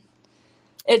 So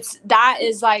that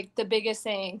is like the biggest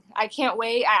thing. I can't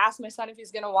wait. I asked my son if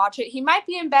he's going to watch it. He might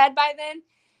be in bed by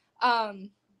then.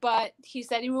 But he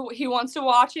said he wants to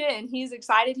watch it and he's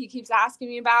excited. He keeps asking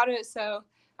me about it. So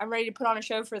I'm ready to put on a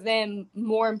show for them,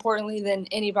 more importantly than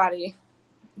anybody.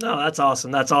 No, that's awesome.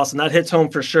 That's awesome. That hits home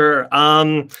for sure.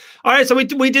 All right. So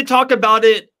we did talk about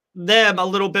them a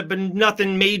little bit, but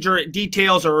nothing major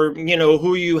details or, you know,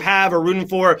 who you have or rooting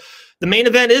for. The main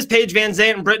event is Paige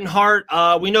VanZant and Britain Hart.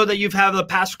 We know that you've had a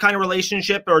past kind of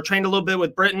relationship or trained a little bit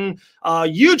with Britain.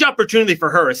 Huge opportunity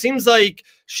for her. It seems like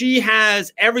she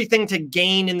has everything to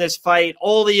gain in this fight,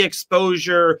 all the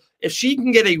exposure. If she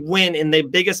can get a win in the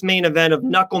biggest main event of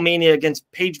KnuckleMania against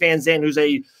Paige VanZant, who's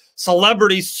a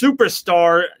celebrity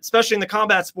superstar, especially in the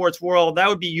combat sports world, that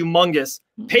would be humongous.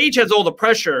 Paige has all the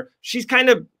pressure. She's kind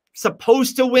of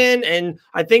supposed to win, and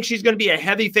I think she's going to be a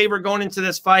heavy favorite going into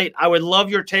this fight. I would love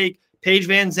your take. Paige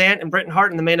VanZant and Britain Hart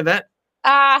in the main event.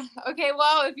 Okay,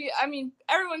 well,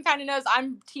 everyone kind of knows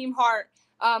I'm Team Hart.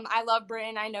 I love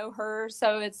Britain. I know her,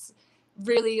 so it's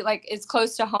really like it's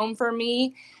close to home for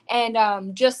me.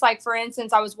 And just like for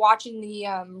instance, I was watching the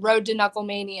Road to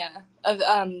KnuckleMania of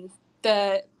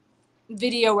the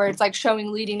video where it's like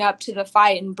showing leading up to the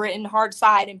fight and Britain Hart's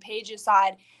side and Paige's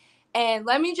side. And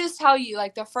let me just tell you,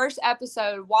 like the first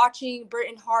episode, watching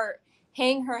Britain Hart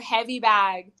hang her heavy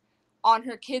bag on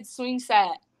her kid's swing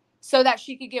set so that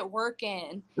she could get work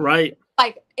in. Right.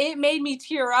 Like it made me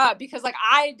tear up because like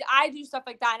I do stuff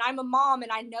like that and I'm a mom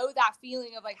and I know that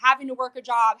feeling of like having to work a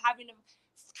job, having to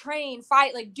train,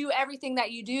 fight, like do everything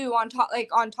that you do on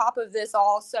top of this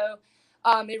all. So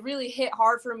it really hit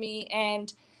hard for me.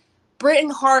 And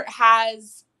Britain Hart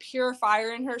has pure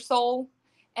fire in her soul,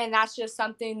 and that's just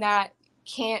something that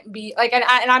can't be like. And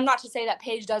I'm not to say that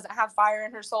Paige doesn't have fire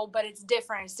in her soul, but it's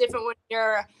different. It's different when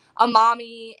you're a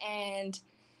mommy. And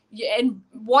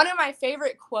one of my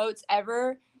favorite quotes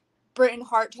ever, Britain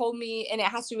Hart told me, and it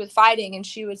has to do with fighting. And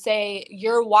she would say,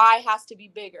 "Your why has to be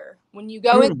bigger. When you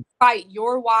go in to fight,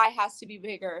 your why has to be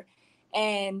bigger."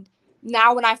 And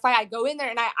now when I fight, I go in there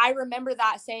and I remember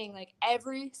that saying like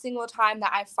every single time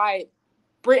that I fight.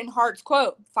 Britain Hart's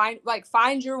quote,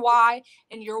 find your why,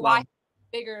 and your why is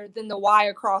bigger than the why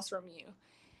across from you.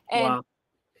 And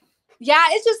yeah,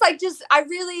 it's just I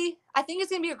think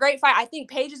it's gonna be a great fight. I think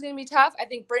Paige is gonna be tough. I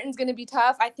think Britain's gonna be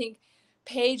tough. I think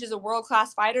Paige is a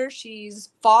world-class fighter.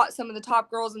 She's fought some of the top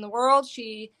girls in the world.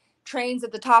 She trains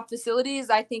at the top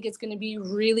facilities. I think it's gonna be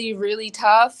really, really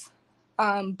tough.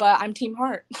 But I'm Team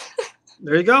Hart.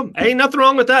 There you go. Ain't nothing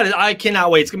wrong with that. I cannot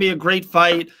wait. It's gonna be a great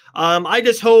fight. I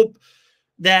just hope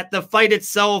that the fight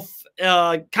itself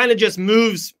kind of just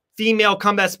moves female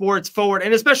combat sports forward,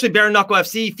 and especially bare knuckle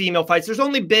FC female fights. There's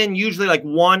only been usually like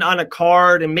one on a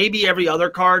card and maybe every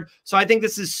other card. So I think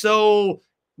this is so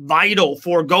vital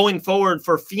for going forward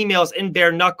for females in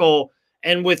bare knuckle.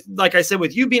 And with, like I said,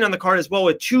 with you being on the card as well,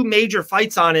 with two major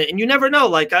fights on it, and you never know,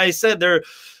 like I said,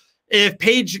 if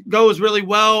Paige goes really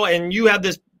well and you have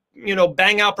this,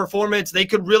 bang out performance, they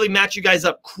could really match you guys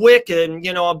up quick, and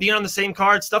being on the same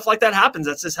card, stuff like that happens.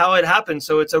 That's just how it happens.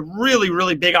 So it's a really,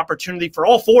 really big opportunity for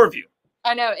all four of you.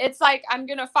 I know. It's like I'm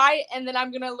gonna fight and then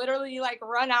I'm gonna literally like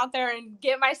run out there and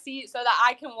get my seat so that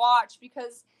I can watch,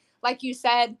 because like you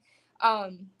said,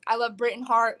 I love Britain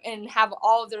Hart and have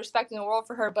all of the respect in the world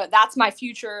for her, but that's my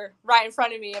future right in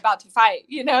front of me about to fight,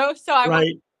 so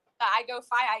I go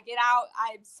fight, I get out,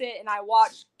 I sit and I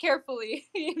watch carefully,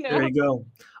 There you go.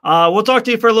 We'll talk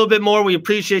to you for a little bit more. We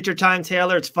appreciate your time,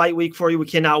 Taylor. It's fight week for you. We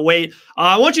cannot wait.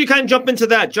 I want you to kind of jump into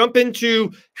that. Jump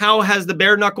into how has the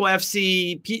Bare Knuckle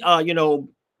FC,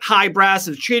 high brass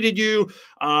has treated you,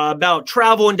 about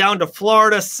traveling down to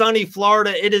Florida, sunny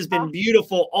Florida. It has been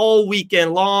beautiful all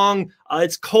weekend long.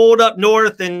 It's cold up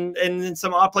north and in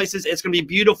some odd places. It's going to be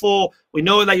beautiful. We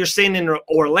know that you're staying in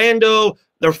Orlando.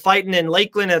 They're fighting in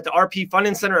Lakeland at the RP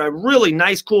Funding Center, a really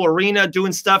nice, cool arena,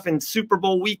 doing stuff in Super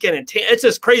Bowl weekend. And it's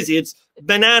just crazy. It's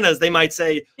bananas, they might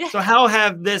say. Yeah. So how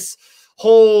have this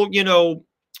whole,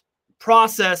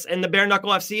 process and the Bare Knuckle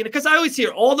FC, because I always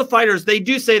hear all the fighters, they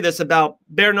do say this about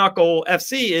Bare Knuckle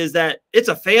FC, is that it's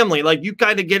a family. Like you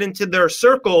kind of get into their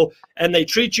circle and they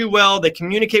treat you well, they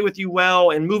communicate with you well,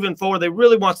 and moving forward, they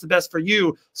really want the best for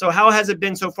you. So how has it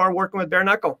been so far working with Bare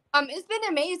Knuckle? It's been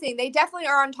amazing. They definitely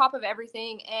are on top of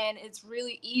everything, and it's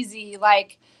really easy.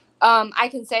 Like I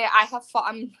can say I have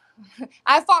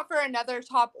fought for another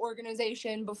top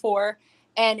organization before,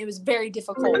 and it was very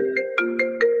difficult.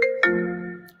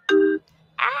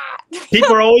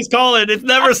 People are always calling. It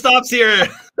never stops here.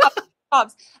 I'm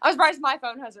surprised my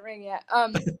phone hasn't rang yet.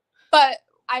 But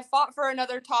I fought for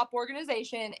another top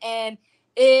organization, and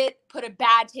it put a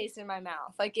bad taste in my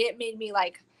mouth. Like it made me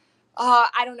like,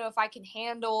 I don't know if I can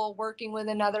handle working with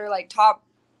another like top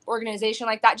organization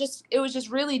like that. It was just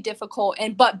really difficult.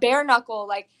 But Bare Knuckle,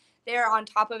 like they're on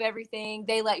top of everything.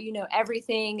 They let you know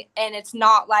everything, and it's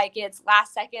not like it's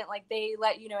last second. Like they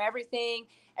let you know everything.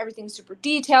 Everything's super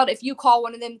detailed. If you call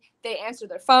one of them, they answer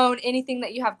their phone. Anything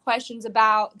that you have questions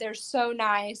about, they're so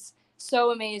nice,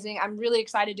 so amazing. I'm really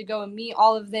excited to go and meet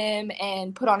all of them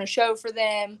and put on a show for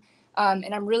them.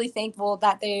 And I'm really thankful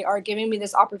that they are giving me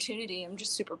this opportunity. I'm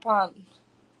just super pumped.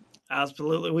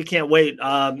 Absolutely. We can't wait.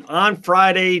 On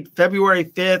Friday, February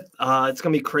 5th, it's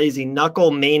going to be crazy.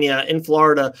 KnuckleMania in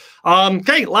Florida.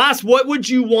 Okay, last, what would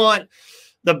you want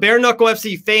the Bare Knuckle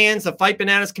FC fans, the Fight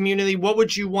Bananas community, what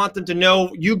would you want them to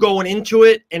know you going into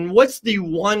it? And what's the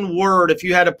one word, if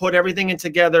you had to put everything in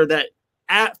together, that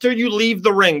after you leave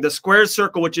the ring, the square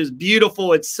circle, which is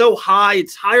beautiful, it's so high,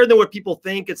 it's higher than what people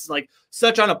think. It's like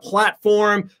such on a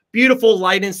platform, beautiful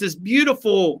lighting, it's this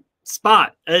beautiful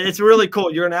spot. It's really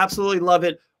cool. You're going to absolutely love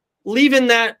it. Leaving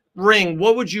that ring,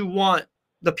 what would you want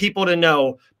the people to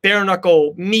know? Bare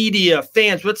knuckle, media,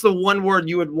 fans. What's the one word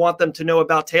you would want them to know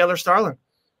about Taylor Starling?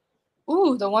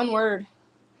 Ooh, the one word.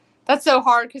 That's so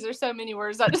hard because there's so many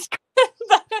words that just.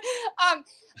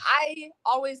 I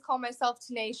always call myself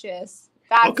tenacious.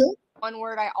 That's one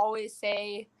word I always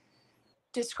say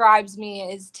describes me,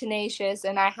 is tenacious,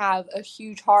 and I have a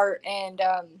huge heart. And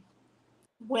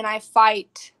when I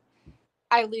fight,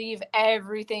 I leave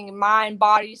everything, mind,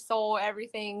 body, soul,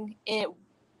 everything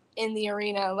in the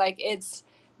arena. Like, it's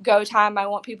go time. I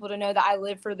want people to know that I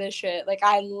live for this shit. Like,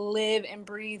 I live and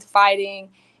breathe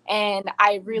fighting, and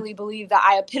I really believe that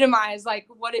I epitomize like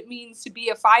what it means to be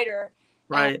a fighter,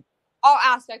 right? All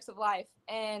aspects of life.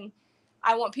 And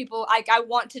I want people, like, I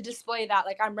want to display that.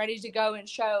 Like, I'm ready to go and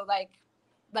show like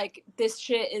this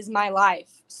shit is my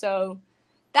life. So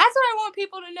that's what I want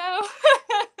people to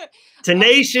know.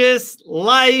 Tenacious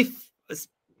life.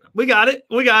 We got it.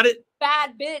 We got it.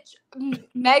 Bad bitch,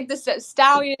 Meg the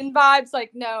Stallion vibes.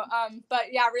 Like, no,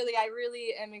 but yeah, really, I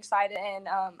really am excited, and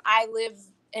I live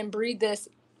and breathe this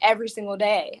every single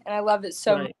day, and I love it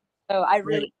so much. So I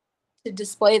really to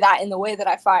display that in the way that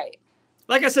I fight.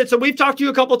 Like I said, so we've talked to you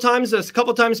a couple times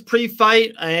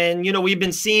pre-fight, and you know, we've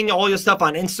been seeing all your stuff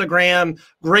on Instagram.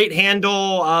 Great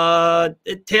handle.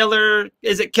 Taylor,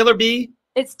 is it Killer B?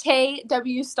 It's Tay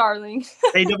W Starling.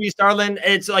 Tay W Starling.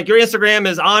 It's like your Instagram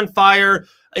is on fire.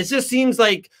 It just seems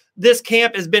like this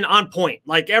camp has been on point.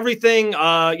 Like everything,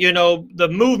 you know, the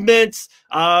movements.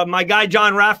 My guy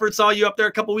John Rafford saw you up there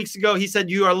a couple weeks ago. He said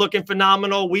you are looking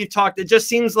phenomenal. We've talked. It just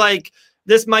seems like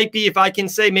this might be, if I can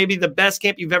say, maybe the best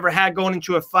camp you've ever had going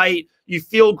into a fight. You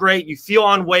feel great. You feel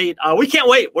on weight. We can't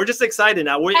wait. We're just excited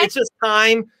now. It's just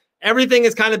time. Everything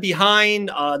is kind of behind.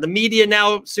 The media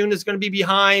now soon is going to be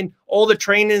behind. All the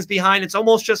training is behind. It's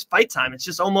almost just fight time. It's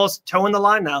just almost toeing the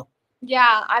line now.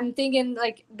 Yeah, I'm thinking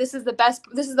like this is the best.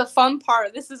 This is the fun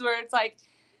part. This is where it's like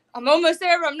I'm almost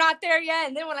there, but I'm not there yet.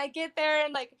 And then when I get there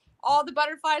and like all the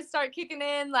butterflies start kicking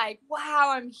in, like,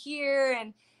 wow, I'm here.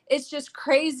 And it's just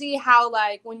crazy how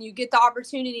like when you get the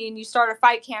opportunity and you start a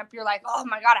fight camp, you're like, oh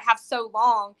my God, I have so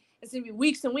long. It's gonna be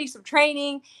weeks and weeks of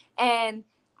training. And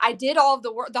I did all of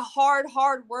the work, the hard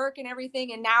work and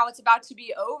everything. And now it's about to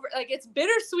be over. Like, it's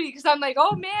bittersweet because I'm like,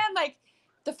 oh man, like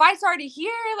the fight's already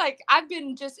here. Like, I've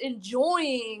been just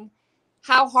enjoying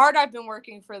how hard I've been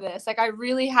working for this. Like, I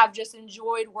really have just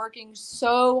enjoyed working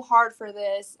so hard for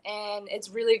this. And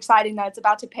it's really exciting that it's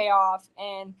about to pay off.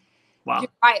 And wow, you're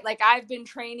right. Like, I've been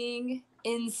training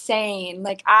insane.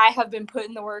 Like, I have been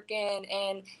putting the work in,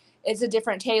 and it's a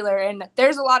different Taylor. And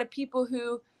there's a lot of people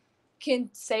who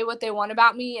can say what they want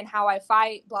about me and how I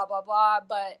fight, blah, blah, blah.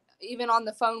 But even on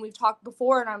the phone, we've talked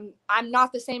before, and I'm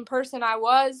not the same person I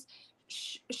was.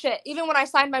 Shit, even when I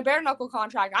signed my bare knuckle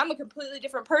contract, I'm a completely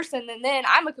different person than then.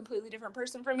 I'm a completely different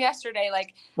person from yesterday.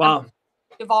 Like, wow, I'm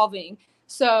evolving.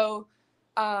 So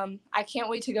I can't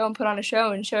wait to go and put on a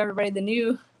show and show everybody the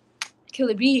new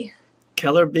Killer B.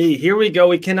 Killer B. Here we go.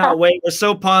 We cannot wait. We're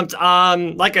so pumped.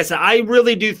 Like I said, I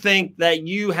really do think that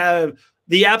you have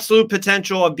the absolute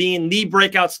potential of being the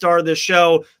breakout star of this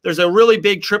show. There's a really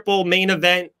big triple main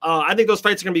event. I think those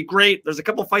fights are going to be great. There's a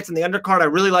couple fights in the undercard I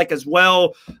really like as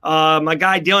well. My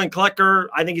guy, Dylan Klecker,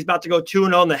 I think he's about to go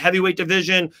 2-0 in the heavyweight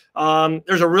division.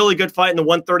 There's a really good fight in the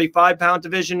 135-pound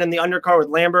division in the undercard with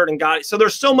Lambert and Gotti. So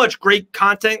there's so much great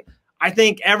content. I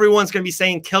think everyone's going to be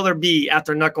saying Killer B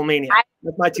after KnuckleMania.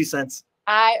 That's my 2 cents.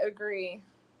 I agree.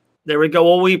 There we go.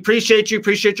 Well, we appreciate you.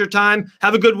 Appreciate your time.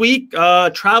 Have a good week.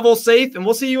 Travel safe, and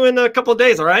we'll see you in a couple of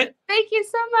days, all right? Thank you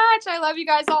so much. I love you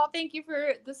guys all. Thank you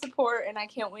for the support, and I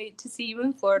can't wait to see you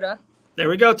in Florida. There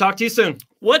we go. Talk to you soon.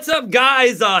 What's up,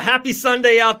 guys? Happy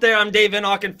Sunday out there. I'm Dave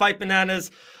Inhofe and Fight Bananas.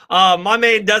 My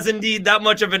man doesn't need that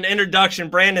much of an introduction.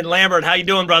 Brandon Lambert, how you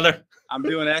doing, brother? I'm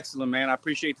doing excellent, man. I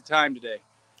appreciate the time today.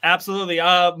 Absolutely.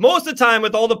 Most of the time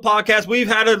with all the podcasts, we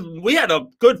had a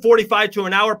good 45 to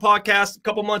an hour podcast a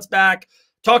couple months back.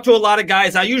 Talked to a lot of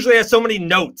guys. I usually have so many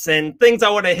notes and things I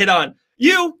want to hit on.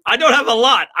 I don't have a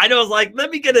lot. I was like,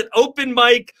 let me get an open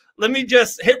mic. Let me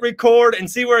just hit record and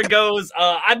see where it goes.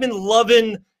 I've been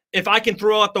loving, if I can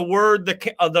throw out the word,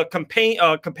 the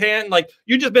campaign. Like,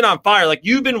 you've just been on fire. Like,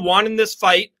 you've been wanting this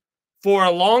fight for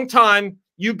a long time.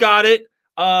 You got it.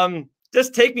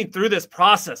 Just take me through this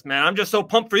process, man. I'm just so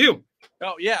pumped for you.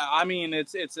 Oh yeah, I mean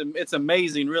it's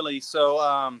amazing, really.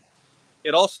 So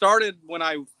it all started when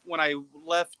I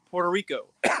left Puerto Rico.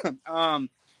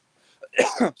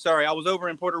 Sorry, I was over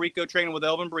in Puerto Rico training with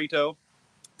Elvin Brito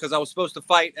because I was supposed to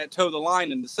fight at Toe the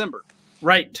Line in December.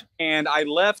 Right. And I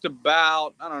left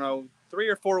about, I don't know, 3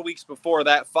 or 4 weeks before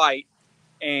that fight,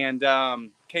 and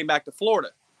came back to Florida.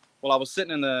 Well, I was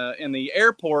sitting in the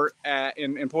airport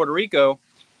in Puerto Rico.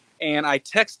 and I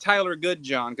text Tyler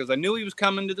Goodjohn because I knew he was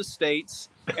coming to the States,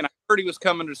 and I heard he was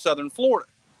coming to Southern Florida.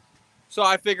 So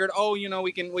I figured, oh, you know,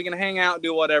 we can hang out,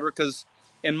 do whatever, because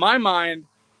in my mind,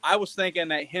 I was thinking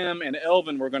that him and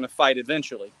Elvin were going to fight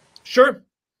eventually. Sure.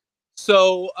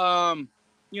 So,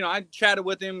 you know, I chatted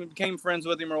with him, became friends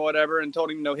with him or whatever, and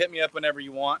told him, you know, hit me up whenever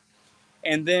you want.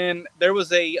 And then there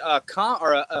was a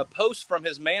post from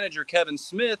his manager, Kevin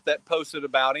Smith, that posted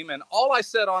about him. And all I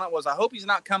said on it was, I hope he's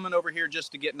not coming over here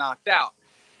just to get knocked out.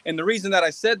 And the reason that I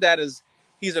said that is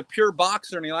he's a pure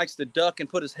boxer and he likes to duck and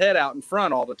put his head out in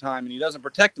front all the time. And he doesn't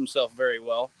protect himself very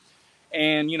well.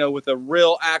 And, you know, with a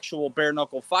real actual bare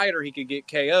knuckle fighter, he could get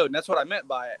KO'd. And that's what I meant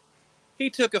by it. He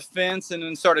took offense and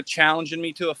then started challenging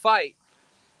me to a fight.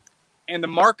 And the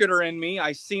marketer in me,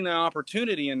 I seen an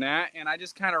opportunity in that, and I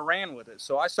just kind of ran with it.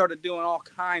 So I started doing all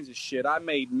kinds of shit. I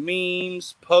made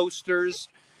memes, posters,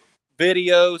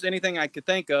 videos, anything I could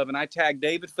think of, and I tagged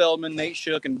David Feldman, Nate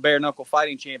Shook, and Bare Knuckle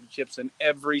Fighting Championships in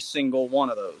every single one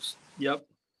of those. Yep.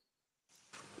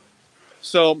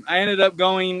 So I ended up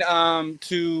going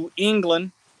to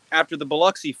England after the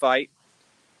Biloxi fight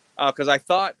because I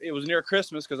thought it was near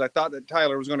Christmas because I thought that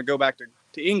Tyler was going to go back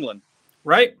to England.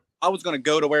 Right. I was going to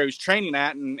go to where he was training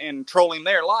at and troll him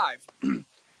there live.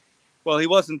 Well, he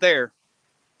wasn't there.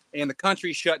 And the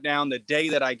country shut down the day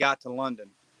that I got to London.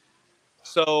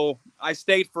 So I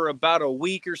stayed for about a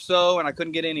week or so, and I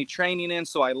couldn't get any training in,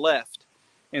 so I left.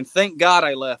 And thank God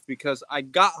I left because I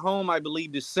got home, I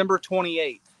believe, December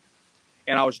 28th.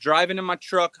 And I was driving in my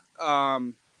truck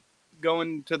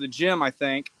going to the gym, I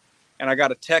think. And I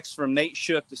got a text from Nate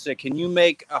Shook that said, can you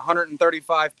make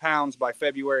 135 pounds by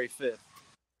February 5th?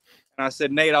 And I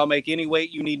said, Nate, I'll make any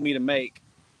weight you need me to make.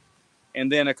 And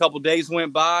then a couple days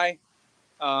went by.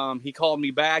 He called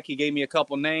me back. He gave me a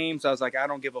couple names. I was like, I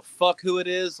don't give a fuck who it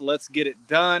is. Let's get it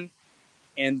done.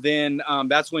 And then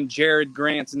that's when Jared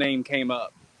Grant's name came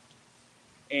up.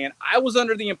 And I was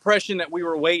under the impression that we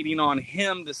were waiting on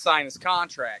him to sign his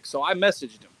contract. So I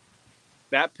messaged him.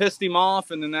 That pissed him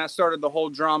off. And then that started the whole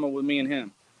drama with me and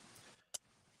him.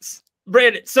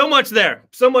 Brandon, so much there.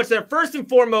 So much there. First and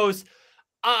foremost,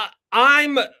 I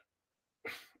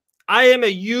am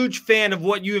a huge fan of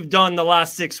what you have done the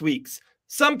last 6 weeks.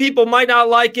 Some people might not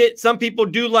like it. Some people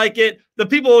do like it. The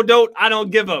people who don't, I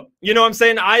don't give up. You know what I'm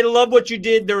saying? I love what you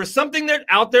did. There was something that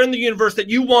out there in the universe that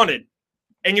you wanted.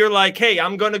 And you're like, hey,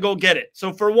 I'm going to go get it.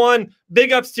 So for one,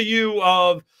 big ups to you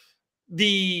of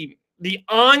the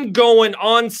ongoing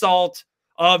onslaught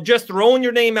of just throwing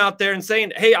your name out there and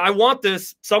saying, hey, I want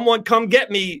this. Someone come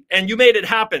get me. And you made it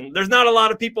happen. There's not a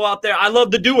lot of people out there. I love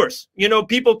the doers. You know,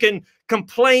 people can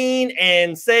complain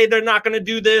and say they're not going to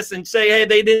do this and say, hey,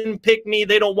 they didn't pick me.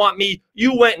 They don't want me.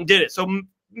 You went and did it. So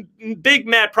big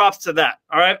mad props to that.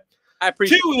 All right. I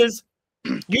appreciate Two is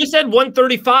you said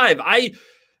 135. Like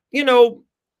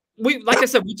I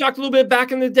said, we talked a little bit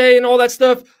back in the day and all that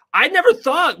stuff. I never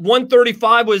thought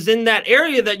 135 was in that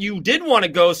area that you did want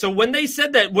to go. So when they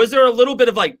said that, was there a little bit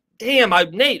of like, damn,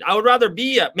 Nate, I would rather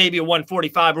be at maybe a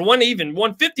 145 or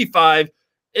 155.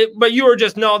 But you were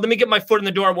just, no, let me get my foot in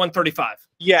the door at 135.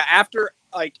 Yeah, after,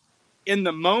 like, in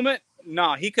the moment,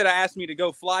 nah, he could have asked me to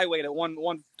go flyweight at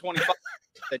 125. I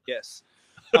said yes.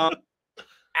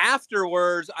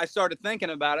 Afterwards, I started thinking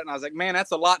about it, and I was like, man,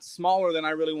 that's a lot smaller than I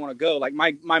really want to go. Like,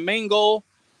 my main goal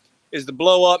is to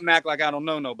blow up and act like I don't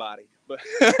know nobody. But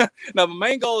no, my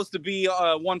main goal is to be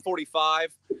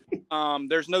 145.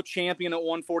 There's no champion at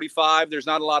 145. There's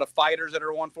not a lot of fighters that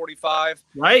are 145.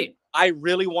 Right. I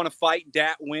really want to fight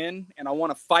Dat Win, and I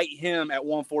want to fight him at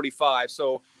 145.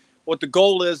 So what the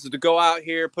goal is to go out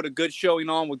here, put a good showing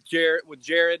on with Jared,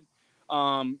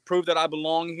 prove that I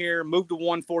belong here, move to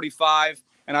 145,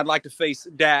 and I'd like to face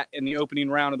Dat in the opening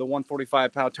round of the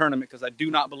 145-pound tournament because I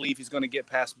do not believe he's going to get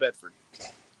past Bedford.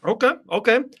 Okay.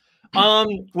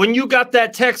 When you got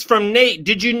that text from Nate,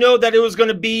 did you know that it was going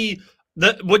to be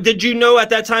what did you know at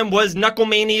that time? Was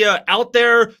KnuckleMania out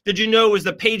there? Did you know it was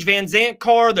the Paige Van Zandt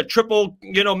card, the triple,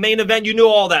 main event? You knew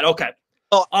all that. Okay.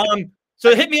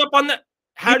 So hit me up on that.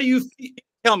 How do you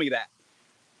tell me that?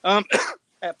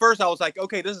 At first I was like,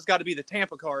 okay, this has got to be the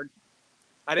Tampa card.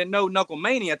 I didn't know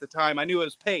KnuckleMania at the time. I knew it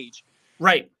was Paige.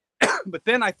 Right. But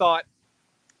then I thought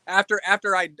after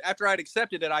I'd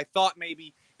accepted it, I thought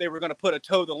maybe they were going to put a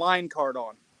toe the line card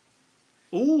on.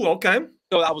 Ooh, okay.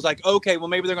 So I was like, okay, well,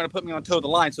 maybe they're going to put me on toe the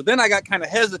line. So then I got kind of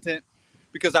hesitant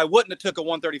because I wouldn't have took a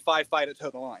 135 fight at toe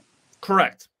the line.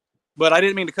 Correct. But I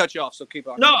didn't mean to cut you off, so keep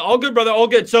on. No, all good, brother. All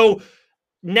good. So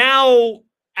now,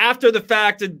 after the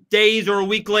fact, days or a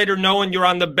week later, knowing you're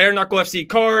on the Bare Knuckle FC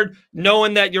card,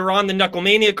 knowing that you're on the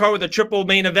KnuckleMania card with a triple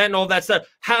main event and all that stuff,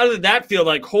 how did that feel?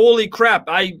 Like, holy crap,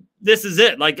 this is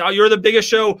it. Like, you're the biggest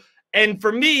show. And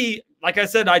for me, like I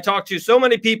said, I talked to so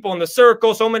many people in the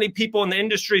circle, so many people in the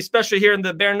industry, especially here in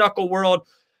the bare knuckle world.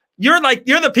 You're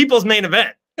the people's main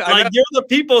event. Like, you're the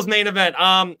people's main event.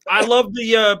 I love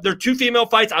their 2 female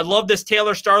fights. I love this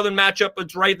Taylor Starling matchup.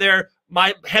 It's right there.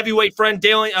 My heavyweight friend,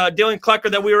 Dylan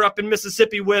Klecker, that we were up in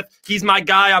Mississippi with, he's my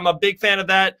guy. I'm a big fan of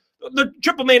that. The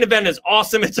triple main event is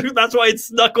awesome. That's why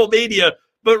it's KnuckleMania.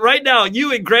 But right now,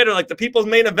 you and Grant are like the people's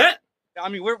main event. I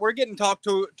mean, we're getting talked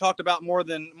about more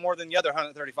than the other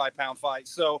 135-pound fights.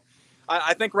 So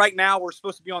I think right now we're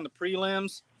supposed to be on the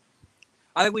prelims.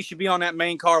 I think we should be on that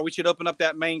main card. We should open up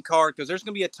that main card because there's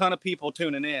going to be a ton of people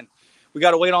tuning in. We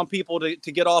got to wait on people to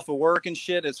get off of work and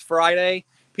shit. It's Friday.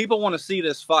 People want to see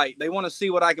this fight. They want to see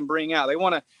what I can bring out.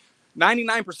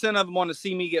 99% of them want to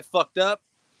see me get fucked up.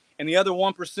 And the other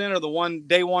 1% are the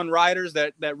day one riders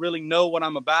that really know what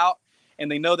I'm about. And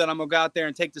they know that I'm going to go out there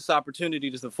and take this opportunity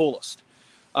to the fullest.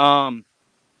 I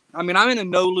mean, I'm in a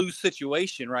no-lose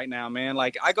situation right now, man.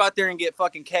 Like, I go out there and get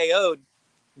fucking KO'd.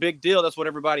 Big deal. That's what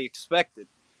everybody expected.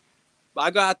 But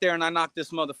I go out there and I knock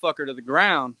this motherfucker to the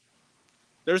ground.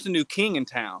 There's a new king in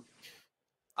town.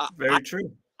 Very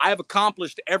true. I have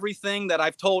accomplished everything that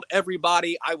I've told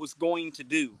everybody I was going to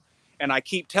do. And I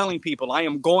keep telling people I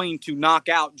am going to knock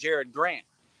out Jared Grant.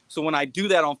 So when I do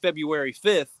that on February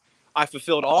 5th, I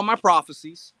fulfilled all my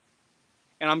prophecies.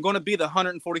 And I'm going to be the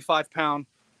 145-pound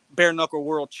bare knuckle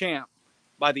world champ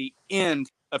by the end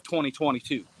of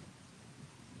 2022.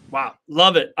 Wow.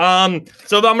 Love it.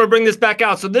 So I'm going to bring this back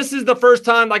out. So this is the first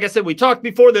time, like I said, we talked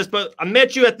before this, but I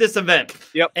met you at this event.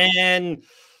 Yep. And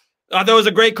that was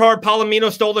a great card.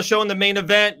 Palomino stole the show in the main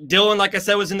event. Dylan, like I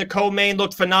said, was in the co-main,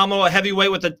 looked phenomenal. A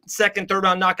heavyweight with a second, third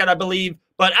round knockout, I believe.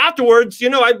 But afterwards,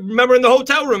 I remember in the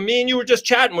hotel room, me and you were just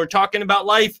chatting. We're talking about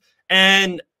life.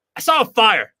 And I saw a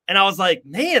fire. And I was like,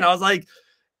 man,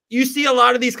 you see a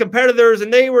lot of these competitors,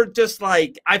 and they were just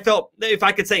like, I felt, if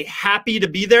I could say, happy to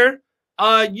be there.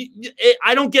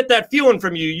 I don't get that feeling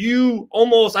from you. You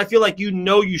almost, I feel like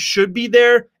you should be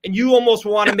there, and you almost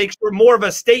want to make sure more of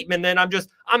a statement than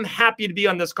I'm happy to be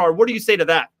on this card. What do you say to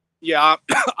that? Yeah,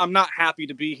 I'm not happy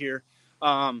to be here.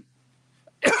 I'm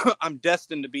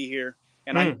destined to be here,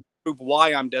 and I prove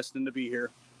why I'm destined to be here.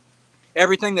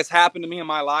 Everything that's happened to me in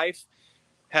my life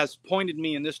has pointed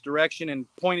me in this direction and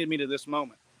pointed me to this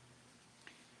moment.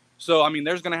 So, I mean,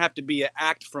 there's going to have to be an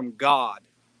act from God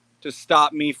to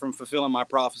stop me from fulfilling my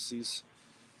prophecies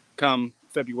come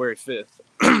February 5th.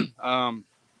 I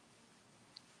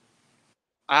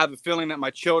have a feeling that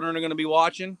my children are going to be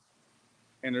watching,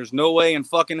 and there's no way in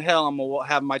fucking hell I'm going to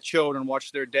have my children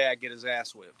watch their dad get his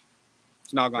ass whipped.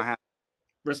 It's not going to happen.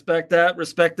 Respect that.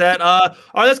 Respect that. All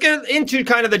right, let's get into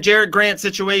kind of the Jared Grant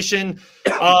situation.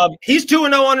 He's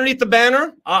 2-0 underneath the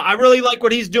banner. I really like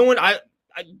what he's doing.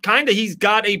 He's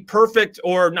got a perfect,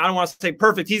 or I don't want to say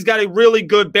perfect, he's got a really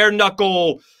good bare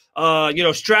knuckle,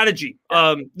 strategy.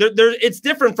 It's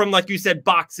different from, like you said,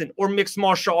 boxing or mixed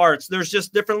martial arts. There's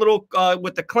just different little,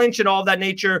 with the clinch and all of that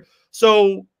nature.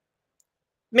 So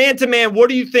man to man, what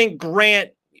do you think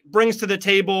Grant brings to the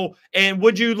table? And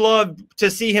would you love to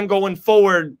see him going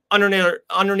forward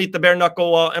underneath the bare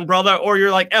knuckle umbrella, or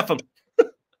you're like, F him? I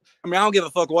mean, I don't give a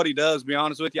fuck what he does, to be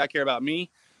honest with you. I care about me.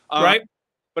 Right.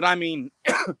 But I mean,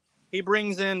 he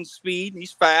brings in speed.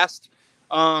 He's fast.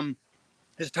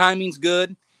 His timing's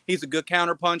good. He's a good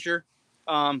counter puncher.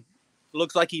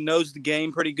 Looks like he knows the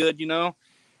game pretty good,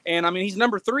 And I mean, he's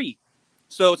number 3.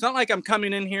 So it's not like I'm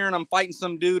coming in here and I'm fighting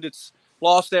some dude that's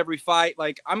lost every fight.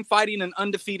 Like, I'm fighting an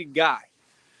undefeated guy.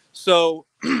 So,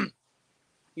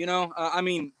 I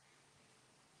mean,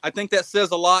 I think that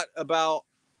says a lot about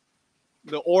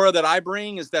the aura that I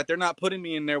bring, is that they're not putting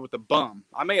me in there with a bum.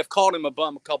 I may have called him a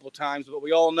bum a couple of times, but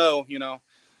we all know,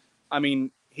 I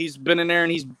mean, he's been in there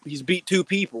and he's beat 2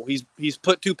 people. He's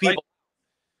put 2 people.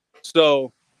 Right.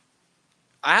 So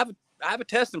I have a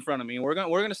test in front of me, and we're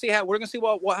gonna see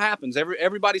what happens.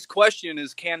 Everybody's question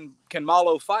is, can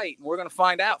Malo fight? And we're gonna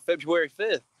find out February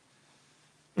 5th.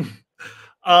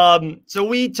 So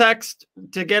we text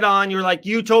to get on. You're like,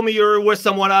 you told me you were with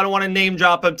someone. I don't want to name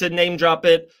drop him to name drop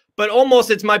it. But almost,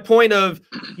 it's my point of,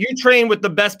 you train with the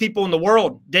best people in the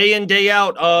world, day in, day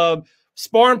out,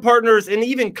 sparring partners, and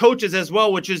even coaches as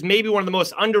well, which is maybe one of the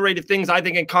most underrated things, I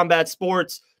think, in combat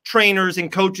sports, trainers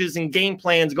and coaches and game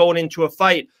plans going into a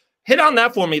fight. Hit on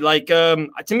that for me. Like, to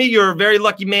me, you're a very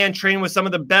lucky man training with some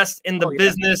of the best in the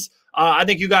business. I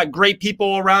think you got great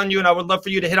people around you, and I would love for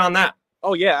you to hit on that.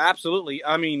 Oh, yeah, absolutely.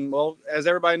 I mean, well, as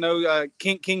everybody knows,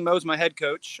 King Mo's my head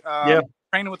coach.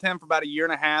 Training with him for about a year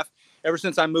and a half. Ever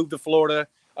since I moved to Florida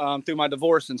through my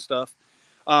divorce and stuff,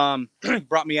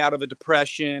 brought me out of a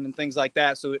depression and things like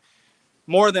that. So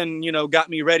more than, you know, got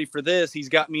me ready for this, he's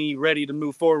got me ready to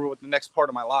move forward with the next part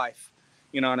of my life.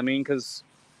 You know what I mean? Because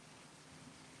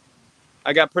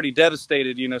I got pretty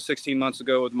devastated, you know, 16 months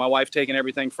ago with my wife taking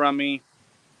everything from me,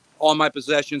 all my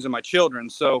possessions and my children.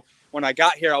 So when I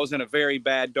got here, I was in a very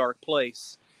bad, dark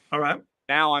place. All right.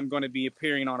 Now I'm going to be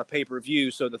appearing on a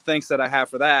pay-per-view. So the thanks that I have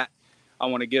for that, I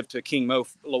want to give to King Mo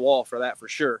Lawal for that for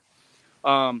sure.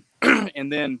 And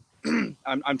then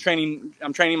I'm training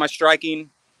my striking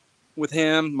with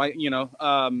him, my, you know,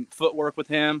 footwork with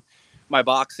him, my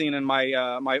boxing and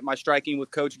my striking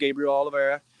with Coach Gabriel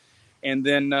Oliveira. And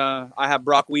then I have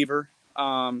Brock Weaver,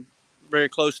 very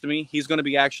close to me. He's going to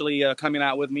be actually coming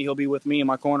out with me. He'll be with me in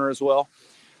my corner as well.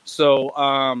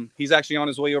 So he's actually on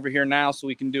his way over here now, so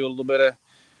we can do a little bit of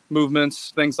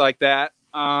movements, things like that.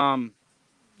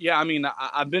 Yeah, I mean,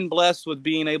 I've been blessed with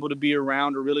being able to be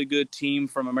around a really good team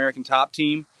from American Top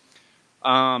Team.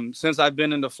 Since I've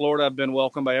been into Florida, I've been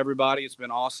welcomed by everybody. It's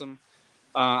been awesome.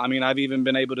 I mean, I've even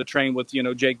been able to train with, you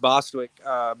know, Jake Bostwick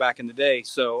back in the day.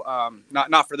 So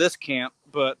not for this camp,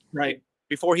 but right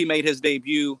before he made his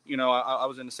debut, you know, I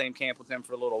was in the same camp with him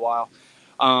for a little while.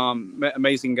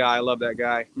 Amazing guy. I love that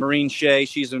guy. Maureen Shea,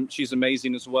 she's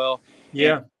amazing as well.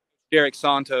 Yeah. And Derek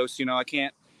Santos, you know,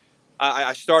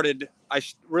 I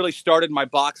really started my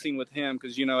boxing with him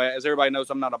because, you know, as everybody knows,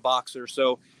 I'm not a boxer.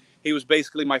 So he was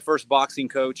basically my first boxing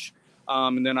coach.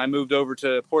 And then I moved over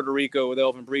to Puerto Rico with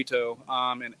Elvin Brito.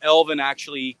 And Elvin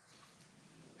actually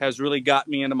has really got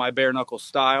me into my bare knuckle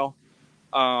style.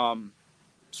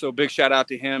 So big shout out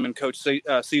to him and Coach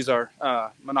Cesar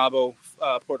Manabo,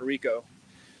 Puerto Rico.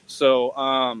 So,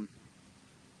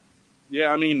 yeah,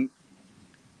 I mean,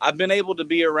 I've been able to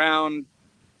be around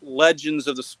legends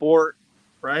of the sport,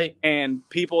 right, and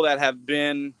people that have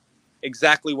been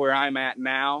exactly where I'm at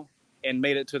now and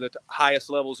made it to the highest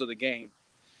levels of the game.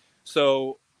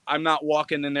 So I'm not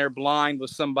walking in there blind with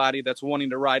somebody that's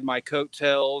wanting to ride my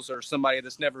coattails or somebody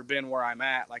that's never been where I'm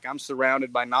at. Like, I'm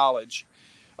surrounded by knowledge,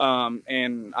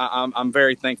 and I'm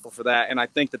very thankful for that. And I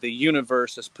think that the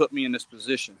universe has put me in this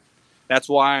position. That's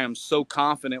why I'm so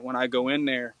confident when I go in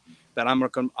there that I'm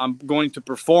going to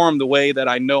perform the way that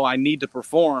I know I need to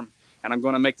perform, and I'm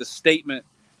going to make the statement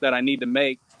that I need to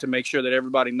make sure that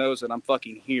everybody knows that I'm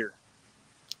fucking here.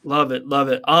 Love it. Love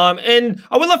it. And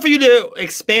I would love for you to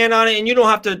expand on it, and you don't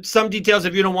have to, some details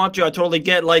if you don't want to, I totally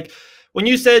get. Like when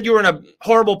you said you were in a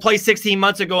horrible place 16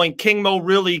 months ago and King Mo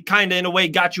really kind of in a way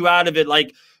got you out of it.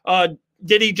 Like,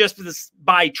 did he just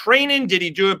by training? Did he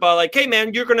do it by like, hey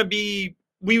man, you're going to be,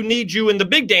 we need you in the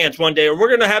big dance one day, or we're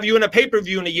going to have you in a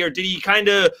pay-per-view in a year? Did he kind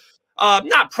of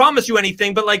not promise you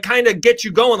anything, but like kind of get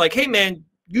you going? Like, hey man,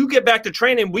 you get back to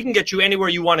training, we can get you anywhere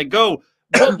you want to go.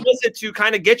 What was it to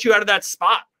kind of get you out of that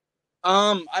spot?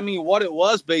 I mean, what it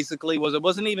was basically was it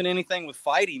wasn't even anything with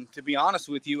fighting, to be honest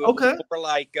with you. It was more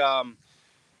like,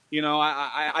 you know,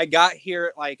 I got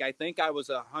here, like, I think I was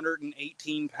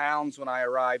 118 pounds when I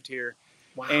arrived here.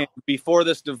 Wow. And before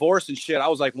this divorce and shit, I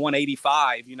was like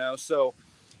 185, you know, so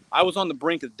I was on the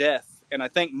brink of death. And I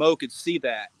think Mo could see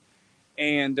that.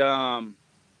 And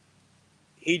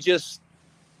he just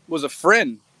was a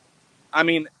friend. I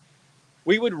mean,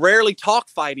 we would rarely talk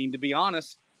fighting, to be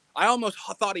honest. I almost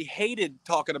thought he hated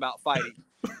talking about fighting,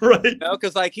 right? You know,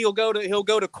 because like he'll go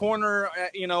to corner,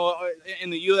 you know, in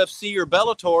the UFC or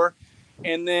Bellator,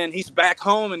 and then he's back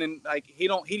home, and then like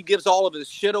he gives all of his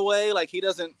shit away, like he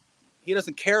doesn't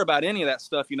care about any of that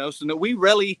stuff, you know. So no,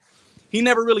 he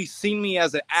never really seen me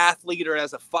as an athlete or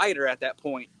as a fighter at that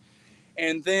point.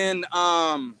 And then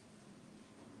how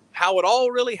it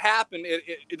all really happened,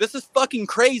 this is fucking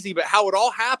crazy, but how it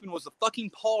all happened was the fucking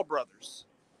Paul brothers.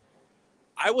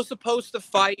 I was supposed to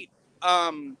fight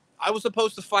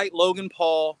Logan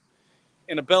Paul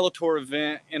in a Bellator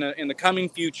event in the coming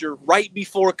future right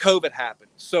before COVID happened.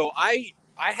 So I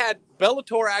had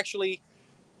Bellator actually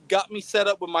got me set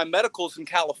up with my medicals in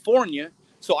California.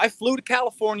 So I flew to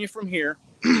California from here,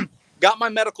 got my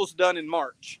medicals done in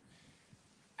March.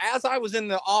 As I was in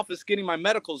the office getting my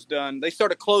medicals done, they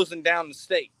started closing down the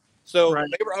state. So right.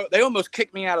 They almost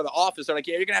kicked me out of the office. They're like,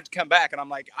 yeah, you're gonna have to come back. And I'm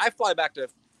like, I fly back to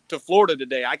Florida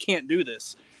today. I can't do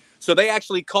this. So they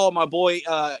actually called my boy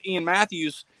Ian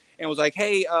Matthews and was like,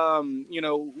 hey, you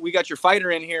know, we got your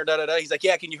fighter in here. Da, da, da. He's like,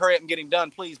 yeah, can you hurry up and get him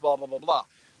done, please? Blah, blah, blah, blah.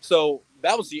 So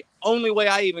that was the only way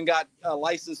I even got a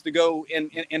license to go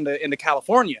into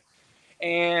California.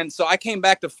 And so I came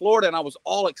back to Florida and I was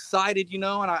all excited, you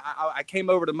know, and I came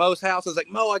over to Mo's house. I was like,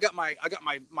 Mo, I got my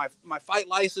fight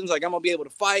license. Like, I'm gonna be able to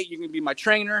fight. You're gonna be my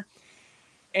trainer.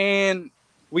 And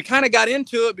we kind of got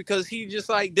into it because he just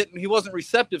like he wasn't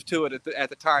receptive to it at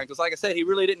the time. Because like I said, he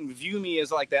really didn't view me as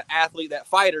like that athlete, that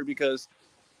fighter, because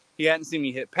He hadn't seen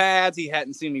me hit pads. He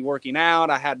hadn't seen me working out.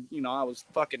 I had, you know, I was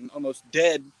fucking almost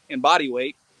dead in body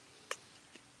weight.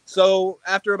 So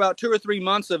after about 2 or 3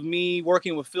 months of me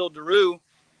working with Phil Daru,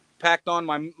 packed on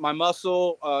my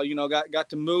muscle, you know, got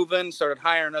to moving, started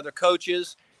hiring other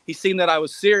coaches. He seen that I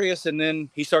was serious, and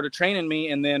then he started training me.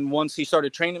 And then once he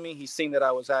started training me, he seen that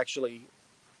I was actually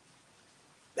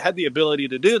had the ability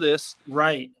to do this.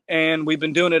 Right. And we've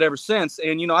been doing it ever since.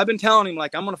 And, you know, I've been telling him,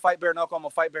 like, I'm going to fight bare knuckle. I'm going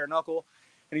to fight bare knuckle.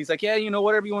 And he's like, yeah, you know,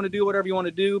 whatever you want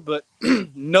to do. But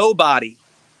nobody,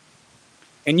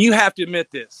 and you have to admit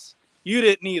this, you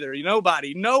didn't either.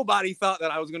 Nobody thought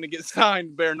that I was going to get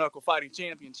signed bare knuckle fighting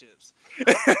championships.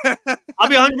 I'll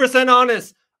be 100%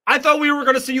 honest. I thought we were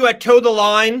going to see you at Toe the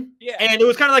Line. Yeah. And it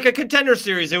was kind of like a contender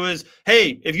series. It was,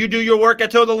 hey, if you do your work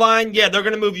at Toe the Line, yeah, they're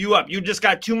going to move you up. You just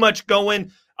got too much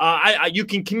going. You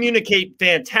can communicate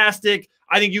fantastic.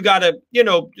 I think you got to, you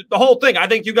know, the whole thing. I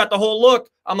think you got the whole look.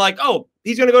 I'm like, oh,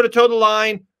 he's going to go to Toe the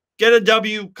Line, get a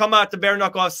W, come out to Bare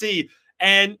Knuckle FC.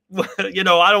 And, you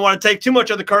know, I don't want to take too much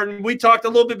of the curtain. We talked a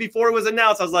little bit before it was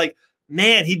announced. I was like,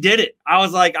 man, he did it. I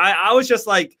was like, I was just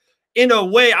like, in a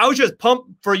way, I was just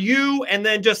pumped for you. And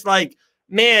then just like,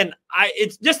 man,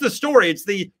 it's just the story. It's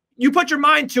you put your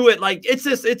mind to it. Like, it's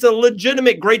a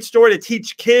legitimate great story to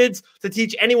teach kids, to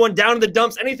teach anyone down in the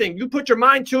dumps, anything. You put your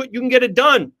mind to it, you can get it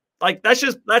done. Like,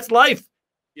 that's life.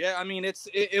 Yeah. I mean,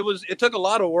 it took a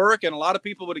lot of work, and a lot of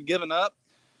people would have given up.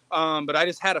 But I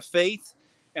just had a faith,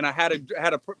 and I had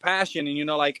a passion, and, you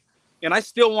know, like, and I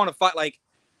still want to fight. Like,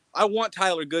 I want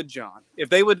Tyler Goodjohn.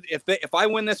 If I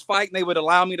win this fight and they would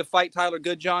allow me to fight Tyler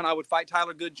Goodjohn, I would fight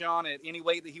Tyler Goodjohn at any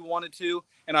weight that he wanted to,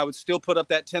 and I would still put up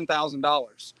that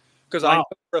 $10,000 because I know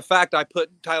for a fact I put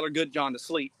Tyler Goodjohn to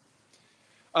sleep.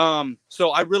 So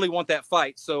I really want that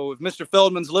fight. So if Mr.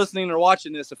 Feldman's listening or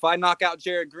watching this, if I knock out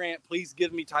Jared Grant, please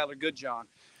give me Tyler Goodjohn.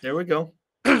 There we go.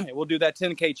 We'll do that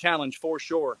 10K challenge for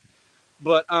sure.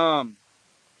 But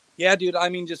yeah, dude, I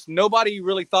mean, just nobody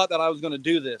really thought that I was going to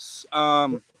do this.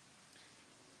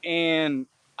 And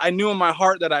I knew in my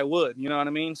heart that I would, you know what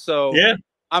I mean? So yeah,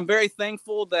 I'm very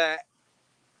thankful that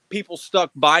people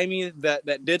stuck by me,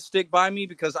 that did stick by me,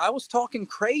 because I was talking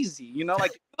crazy, you know,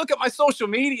 like, look at my social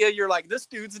media. You're like, this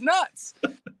dude's nuts.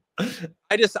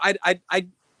 I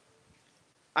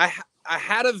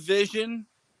had a vision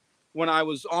when I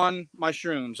was on my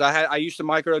shrooms. I used to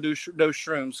microdose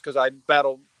shrooms because I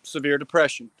battled severe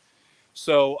depression.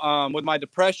 So with my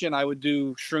depression, I would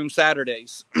do shroom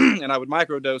Saturdays and I would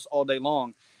microdose all day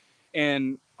long.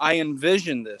 And I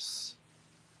envisioned this.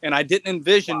 And I didn't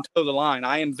envision Toe the Line.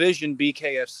 I envisioned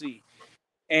BKFC.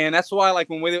 And that's why, like,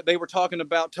 when they were talking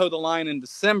about Toe the Line in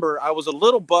December, I was a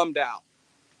little bummed out.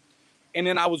 And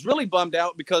then I was really bummed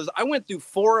out because I went through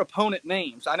 4 opponent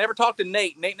names. I never talked to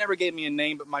Nate. Nate never gave me a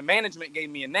name, but my management gave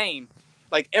me a name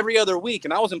like every other week.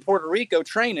 And I was in Puerto Rico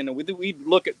training, and we'd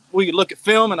look at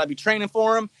film, and I'd be training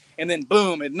for him, and then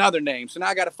boom, another name. So now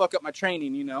I got to fuck up my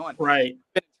training, you know. And right.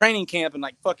 Been in training camp in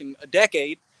like fucking a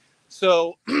decade.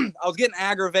 So I was getting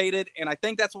aggravated, and I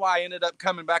think that's why I ended up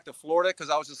coming back to Florida, because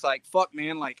I was just like, fuck,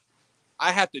 man, like,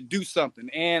 I have to do something.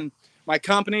 And my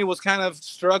company was kind of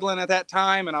struggling at that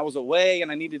time, and I was away, and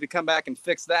I needed to come back and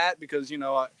fix that because, you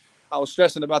know, I was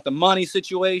stressing about the money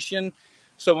situation.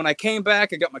 So when I came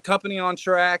back, I got my company on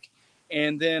track,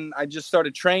 and then I just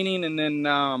started training. And then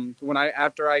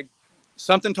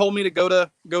something told me to go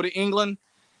to England.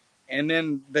 And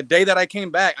then the day that I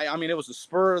came back, I mean, it was a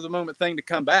spur of the moment thing to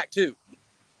come back too.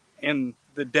 And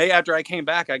the day after I came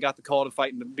back, I got the call to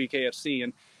fight in the BKFC.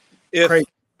 And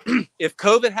if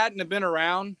COVID hadn't have been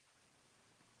around,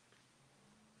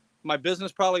 my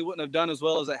business probably wouldn't have done as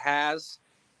well as it has,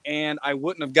 and I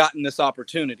wouldn't have gotten this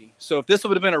opportunity. So if this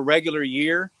would have been a regular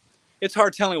year, it's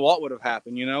hard telling what would have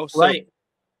happened, you know? So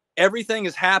everything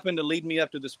has happened to lead me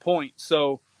up to this point.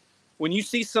 So when you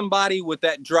see somebody with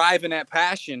that drive and that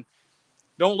passion,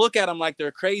 don't look at them like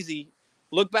they're crazy.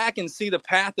 Look back and see the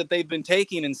path that they've been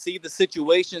taking, and see the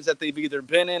situations that they've either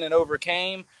been in and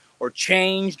overcame or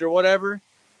changed or whatever.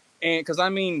 And because, I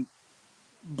mean,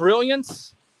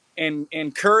 brilliance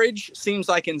and courage seems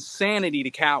like insanity to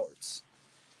cowards.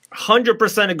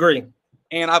 100% agree.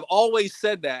 And I've always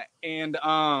said that. And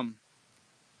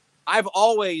I've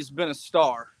always been a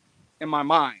star in my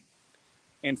mind.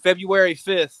 And February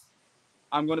 5th,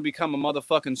 I'm going to become a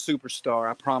motherfucking superstar.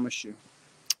 I promise you.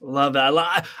 Love that.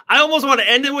 I almost want to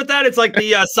end it with that. It's like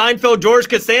the Seinfeld George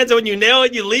Costanza, when you nail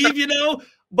it, you leave, you know.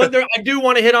 But I do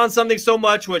want to hit on something so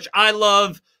much, which I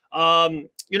love.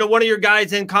 you know, one of your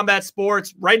guys in combat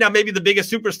sports right now, maybe the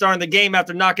biggest superstar in the game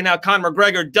after knocking out Conor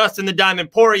McGregor, Dustin the Diamond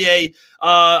Poirier.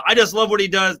 I just love what he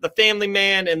does, the family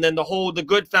man, and then the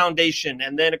Good Foundation.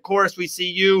 And then, of course, we see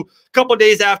you a couple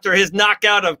days after his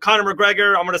knockout of Conor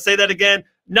McGregor. I'm going to say that again,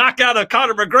 knockout of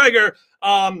Conor McGregor.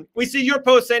 We see your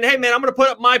post saying, hey, man, I'm going to put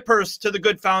up my purse to the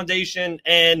Good Foundation.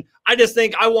 And I just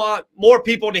think I want more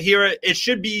people to hear it. It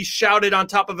should be shouted on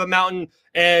top of a mountain,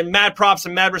 and mad props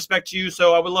and mad respect to you.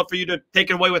 So I would love for you to take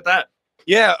it away with that.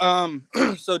 Yeah.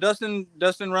 So Dustin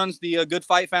runs the Good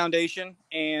Fight Foundation,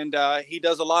 and he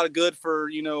does a lot of good for,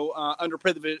 you know,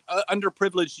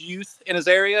 underprivileged youth in his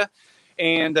area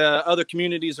and other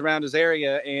communities around his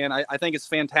area. And I think it's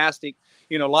fantastic.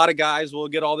 You know, a lot of guys will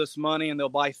get all this money and they'll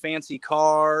buy fancy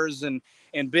cars and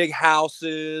big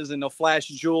houses, and they'll flash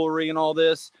jewelry and all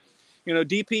this. You know,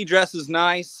 DP dresses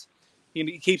nice.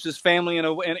 He keeps his family in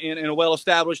a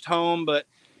well-established home, but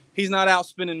he's not out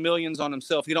spending millions on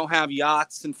himself. He don't have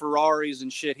yachts and Ferraris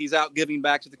and shit. He's out giving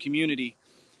back to the community.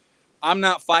 I'm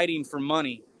not fighting for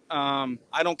money. I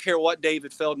don't care what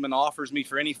David Feldman offers me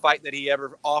for any fight that he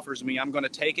ever offers me. I'm going to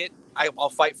take it. I'll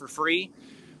fight for free.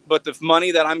 But the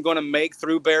money that I'm going to make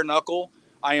through Bare Knuckle,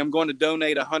 I am going to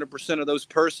donate 100% of those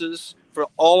purses for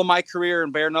all of my career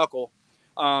in Bare Knuckle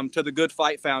to the Good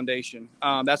Fight Foundation.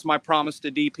 That's my promise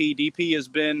to DP. DP has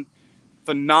been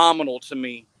phenomenal to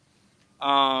me.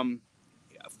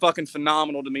 Fucking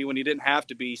phenomenal to me when he didn't have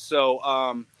to be. So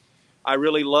I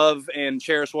really love and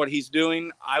cherish what he's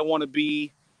doing. I want to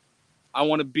be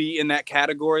in that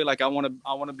category. Like I want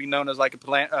to be known as like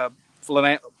a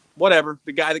whatever,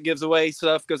 the guy that gives away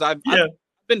stuff, because I've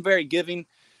been very giving.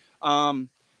 And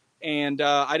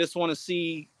I just want to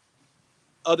see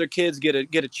other kids get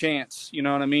a chance, you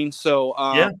know what I mean? So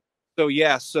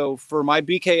so for my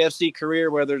BKFC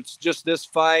career, whether it's just this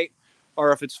fight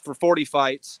or if it's for 40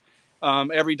 fights,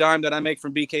 every dime that I make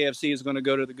from BKFC is going to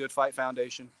go to the Good Fight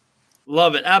Foundation.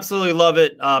 Love it. Absolutely love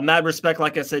it. Mad respect,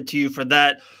 like I said, to you for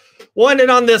that. One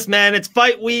and on this, man. It's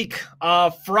fight week.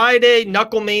 Friday,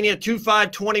 KnuckleMania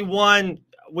 2521.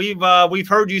 We've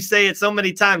heard you say it so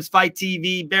many times. Fight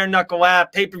TV, Bare Knuckle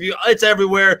app, pay-per-view. It's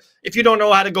everywhere. If you don't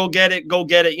know how to go get it, go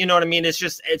get it. You know what I mean?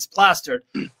 It's plastered.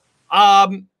 You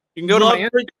can go to my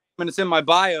Instagram, and it's in my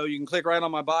bio. You can click right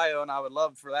on my bio, and I would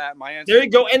love for that. My answer. There you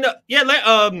go. And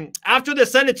after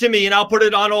this, send it to me, and I'll put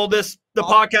it on all this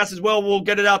podcast as well. We'll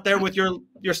get it out there with your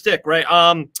stick,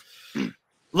 right?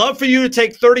 Love for you to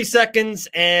take 30 seconds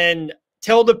and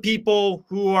tell the people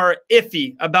who are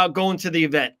iffy about going to the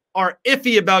event, are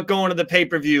iffy about going to the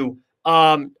pay-per-view.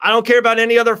 I don't care about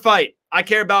any other fight. I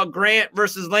care about Grant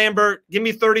versus Lambert. Give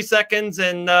me 30 seconds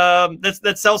and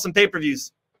let's sell some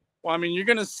pay-per-views. Well, I mean, you're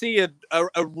going to see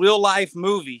a real-life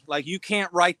movie. Like, you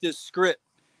can't write this script.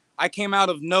 I came out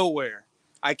of nowhere.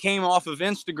 I came off of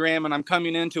Instagram, and I'm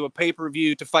coming into a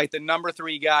pay-per-view to fight the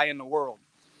 #3 guy in the world.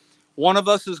 One of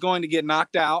us is going to get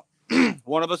knocked out.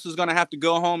 One of us is going to have to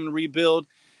go home and rebuild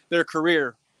their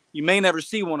career. You may never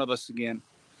see one of us again.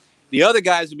 The other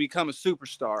guys will become a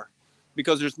superstar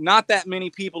because there's not that many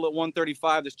people at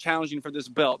 135 that's challenging for this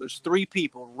belt. There's 3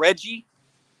 people, Reggie,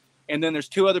 and then there's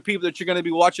 2 other people that you're going to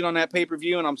be watching on that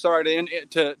pay-per-view, and I'm sorry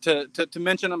to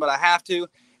mention them, but I have to,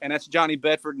 and that's Johnny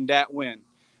Bedford and Dat Win.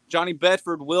 Johnny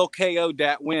Bedford will KO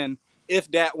Dat Win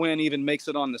if Dat Win even makes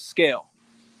it on the scale.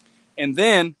 And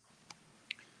then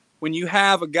when you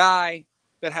have a guy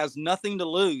that has nothing to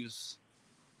lose,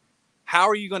 how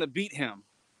are you going to beat him?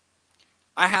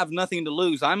 I have nothing to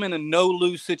lose. I'm in a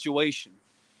no-lose situation.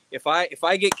 If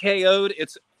I get KO'd,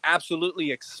 it's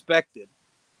absolutely expected.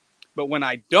 But when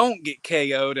I don't get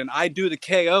KO'd and I do the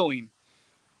KOing,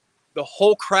 the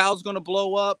whole crowd's going to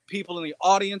blow up. People in the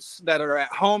audience that are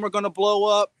at home are going to blow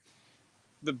up.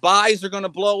 The buys are going to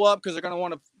blow up because they're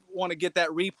going to want to get that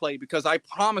replay, because I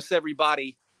promise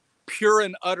everybody pure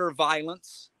and utter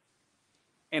violence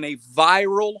and a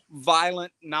viral,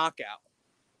 violent knockout.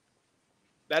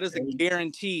 That is a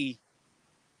guarantee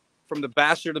from the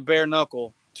bastard of Bare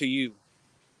Knuckle to you.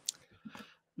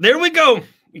 There we go.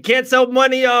 You can't sell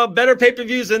money better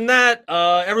pay-per-views than that.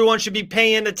 Everyone should be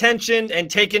paying attention and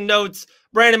taking notes.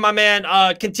 Brandon, my man,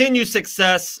 continue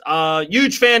success.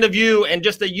 Huge fan of you and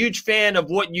just a huge fan of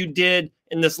what you did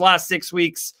in this last 6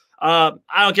 weeks. I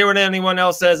don't care what anyone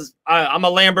else says. I'm a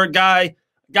Lambert guy.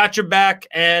 Got your back,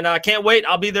 and I can't wait.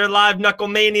 I'll be there live,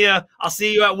 KnuckleMania. I'll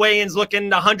see you at weigh-ins looking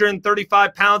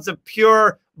 135 pounds of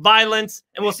pure violence,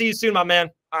 and we'll see you soon, my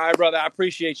man. All right, brother. I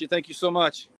appreciate you. Thank you so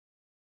much.